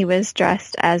Jedi, and he was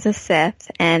dressed as a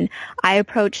Sith. And I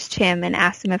approached him and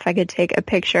asked him if I could take a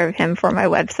picture of him for my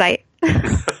website.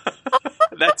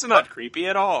 That's not creepy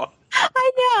at all.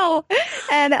 I know.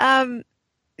 And,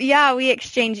 we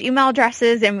exchanged email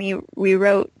addresses, and we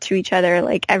wrote to each other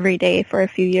like every day for a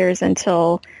few years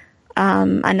until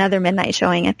another midnight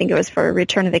showing. I think it was for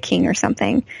Return of the King or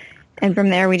something. And from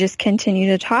there, we just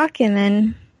continued to talk, and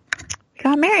then we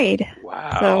got married.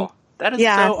 Wow. So, that is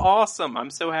so awesome. I'm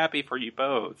so happy for you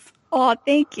both. Oh,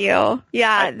 thank you.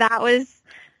 Yeah,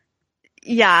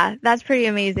 that's pretty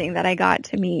amazing that I got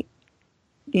to meet,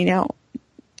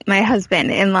 my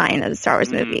husband in line at a Star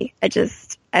Wars movie.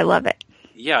 I love it.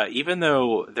 Yeah, even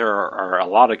though there are a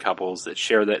lot of couples that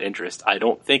share that interest, I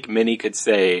don't think many could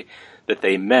say that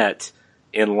they met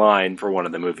in line for one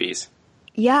of the movies.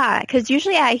 Yeah, because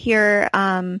usually I hear,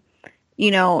 they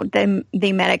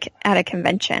met at a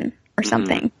convention or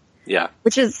something. Mm-hmm. Yeah.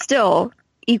 Which is still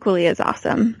equally as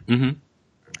awesome. Mm-hmm.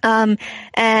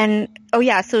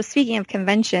 So speaking of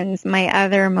conventions, my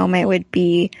other moment would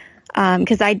be,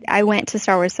 because I went to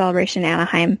Star Wars Celebration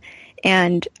Anaheim,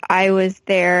 and I was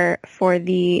there for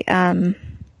the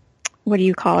what do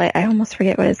you call it? I almost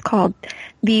forget what it's called.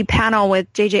 The panel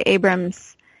with J.J.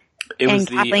 Abrams and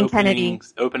Kathleen Kennedy.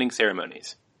 Opening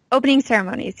ceremonies. Opening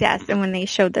ceremonies, yes. And when they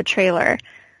showed the trailer,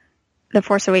 the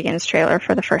Force Awakens trailer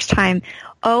for the first time,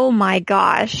 oh my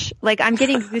gosh. Like, I'm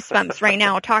getting goosebumps right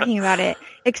now talking about it.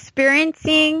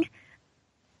 Experiencing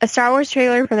a Star Wars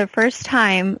trailer for the first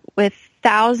time with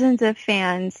thousands of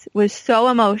fans was so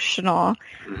emotional.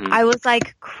 Mm-hmm. I was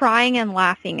like crying and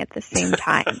laughing at the same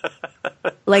time.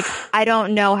 Like, I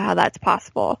don't know how that's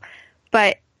possible,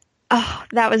 but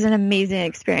that was an amazing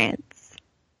experience.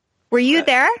 Were you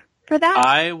there for that?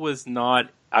 I was not.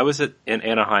 I was in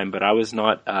Anaheim, but I was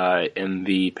not in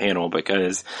the panel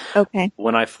because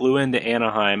when I flew into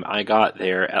Anaheim, I got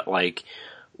there at like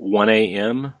 1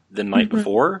 a.m. the night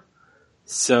before.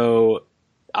 So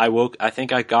I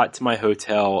think I got to my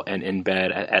hotel and in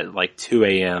bed at like 2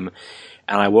 a.m.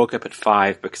 and I woke up at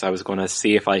 5 because I was going to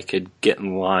see if I could get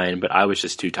in line, but I was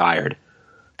just too tired.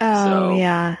 Oh, so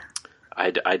yeah.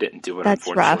 I didn't do it, That's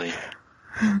unfortunately.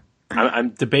 Rough. I'm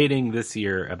debating this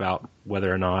year about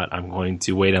whether or not I'm going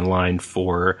to wait in line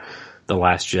for the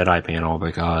Last Jedi panel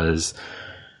because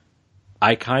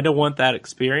I kind of want that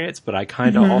experience, but I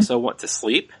kind of also want to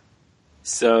sleep.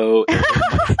 So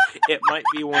it might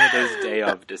be one of those day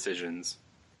of decisions.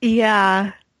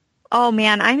 Yeah. Oh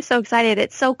man, I'm so excited.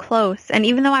 It's so close. And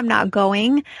even though I'm not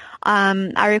going,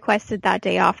 I requested that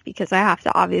day off because I have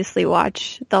to obviously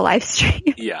watch the live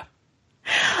stream. Yeah.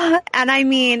 And I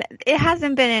mean, it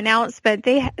hasn't been announced, but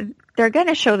they're going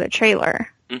to show the trailer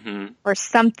or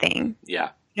something. Yeah.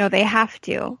 You know, they have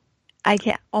to. I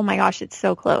can't. Oh my gosh, it's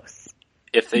so close.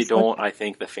 If they don't, I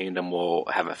think the fandom will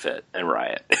have a fit and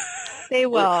riot. They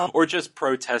will. Or just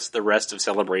protest the rest of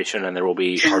Celebration and there will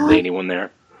be hardly anyone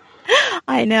there.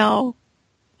 I know.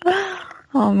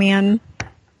 Oh man.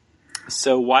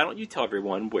 So why don't you tell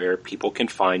everyone where people can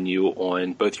find you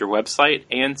on both your website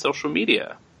and social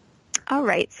media? All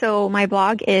right. So my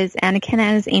blog is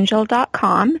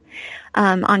AnakinAsAngel.com.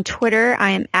 On Twitter,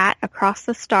 I am at Across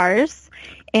the Stars.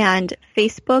 And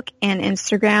Facebook and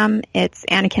Instagram, it's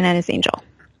Anakin and his Angel.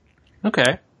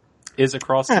 Okay. Is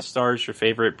Across the Stars your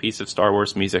favorite piece of Star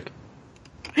Wars music?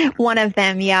 One of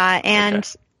them, yeah. And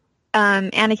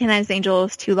Anakin and his Angel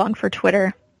is too long for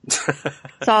Twitter. So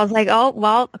I was like, oh,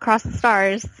 well, Across the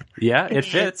Stars. Yeah, it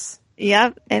fits.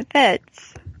 Yep, it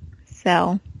fits.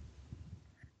 So.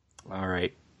 All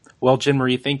right. Well, Jen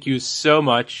Marie, thank you so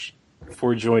much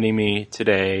for joining me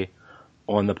today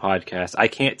on the podcast. I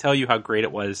can't tell you how great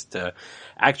it was to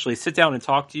actually sit down and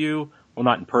talk to you. Well,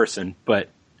 not in person, but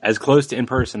as close to in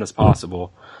person as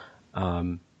possible.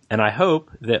 And I hope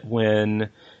that when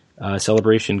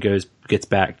Celebration gets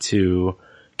back to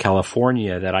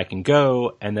California, that I can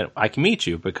go and that I can meet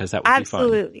you because that would be fun.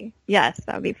 Absolutely. Yes,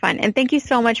 that would be fun. And thank you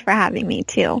so much for having me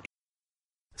too.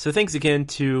 So thanks again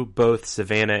to both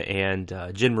Savannah and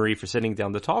Jen Marie for sitting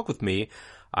down to talk with me.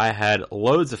 I had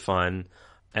loads of fun,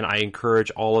 and I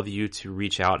encourage all of you to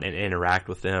reach out and interact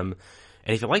with them.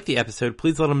 And if you like the episode,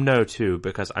 please let them know too,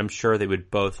 because I'm sure they would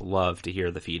both love to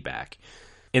hear the feedback.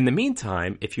 In the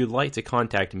meantime, if you'd like to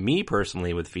contact me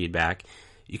personally with feedback,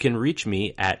 you can reach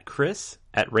me at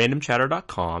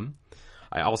chris@randomchatter.com.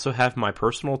 I also have my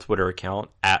personal Twitter account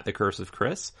at The Curse of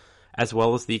Chris, as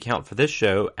well as the account for this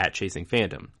show at Chasing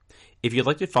Fandom. If you'd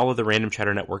like to follow the Random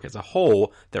Chatter Network as a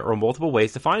whole, there are multiple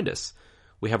ways to find us.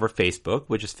 We have our Facebook,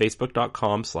 which is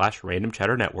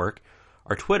facebook.com/randomchatternetwork,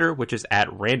 our Twitter, which is at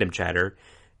randomchatter,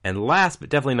 and last but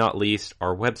definitely not least,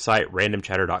 our website,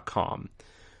 randomchatter.com.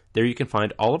 There you can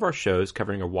find all of our shows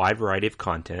covering a wide variety of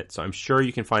content, so I'm sure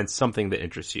you can find something that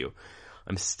interests you.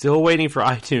 I'm still waiting for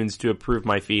iTunes to approve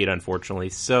my feed, unfortunately,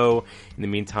 so in the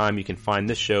meantime, you can find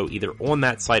this show either on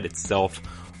that site itself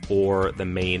or the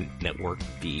main network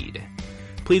feed.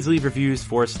 Please leave reviews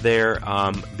for us there,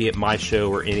 be it my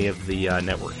show or any of the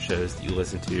network shows that you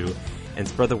listen to, and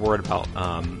spread the word about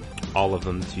all of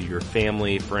them to your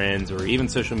family, friends, or even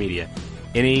social media.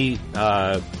 Any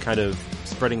kind of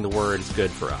spreading the word is good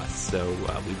for us, so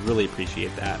we'd really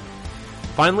appreciate that.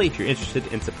 Finally, if you're interested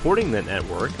in supporting the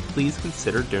network, please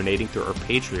consider donating through our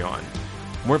Patreon.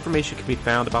 More information can be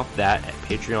found about that at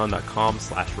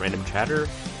patreon.com/randomchatter,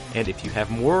 and if you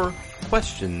have more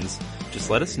questions, just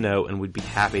let us know and we'd be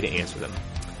happy to answer them.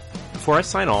 Before I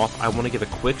sign off, I want to give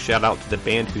a quick shout out to the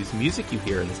band whose music you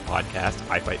hear in this podcast,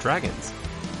 I Fight Dragons.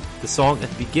 The song at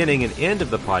the beginning and end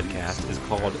of the podcast is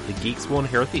called The Geeks Will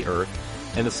Inherit the Earth,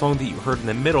 and the song that you heard in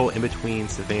the middle in between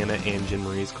Savannah and Jen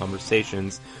Marie's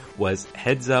conversations was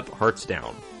Heads Up, Hearts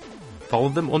Down. Follow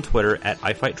them on Twitter at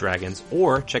iFightDragons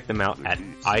or check them out at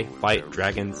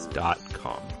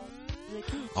ifightdragons.com.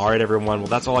 Alright everyone, well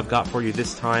that's all I've got for you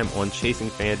this time on Chasing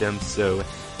Fandom, so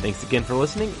Thanks again for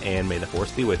listening, and may the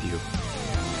Force be with you.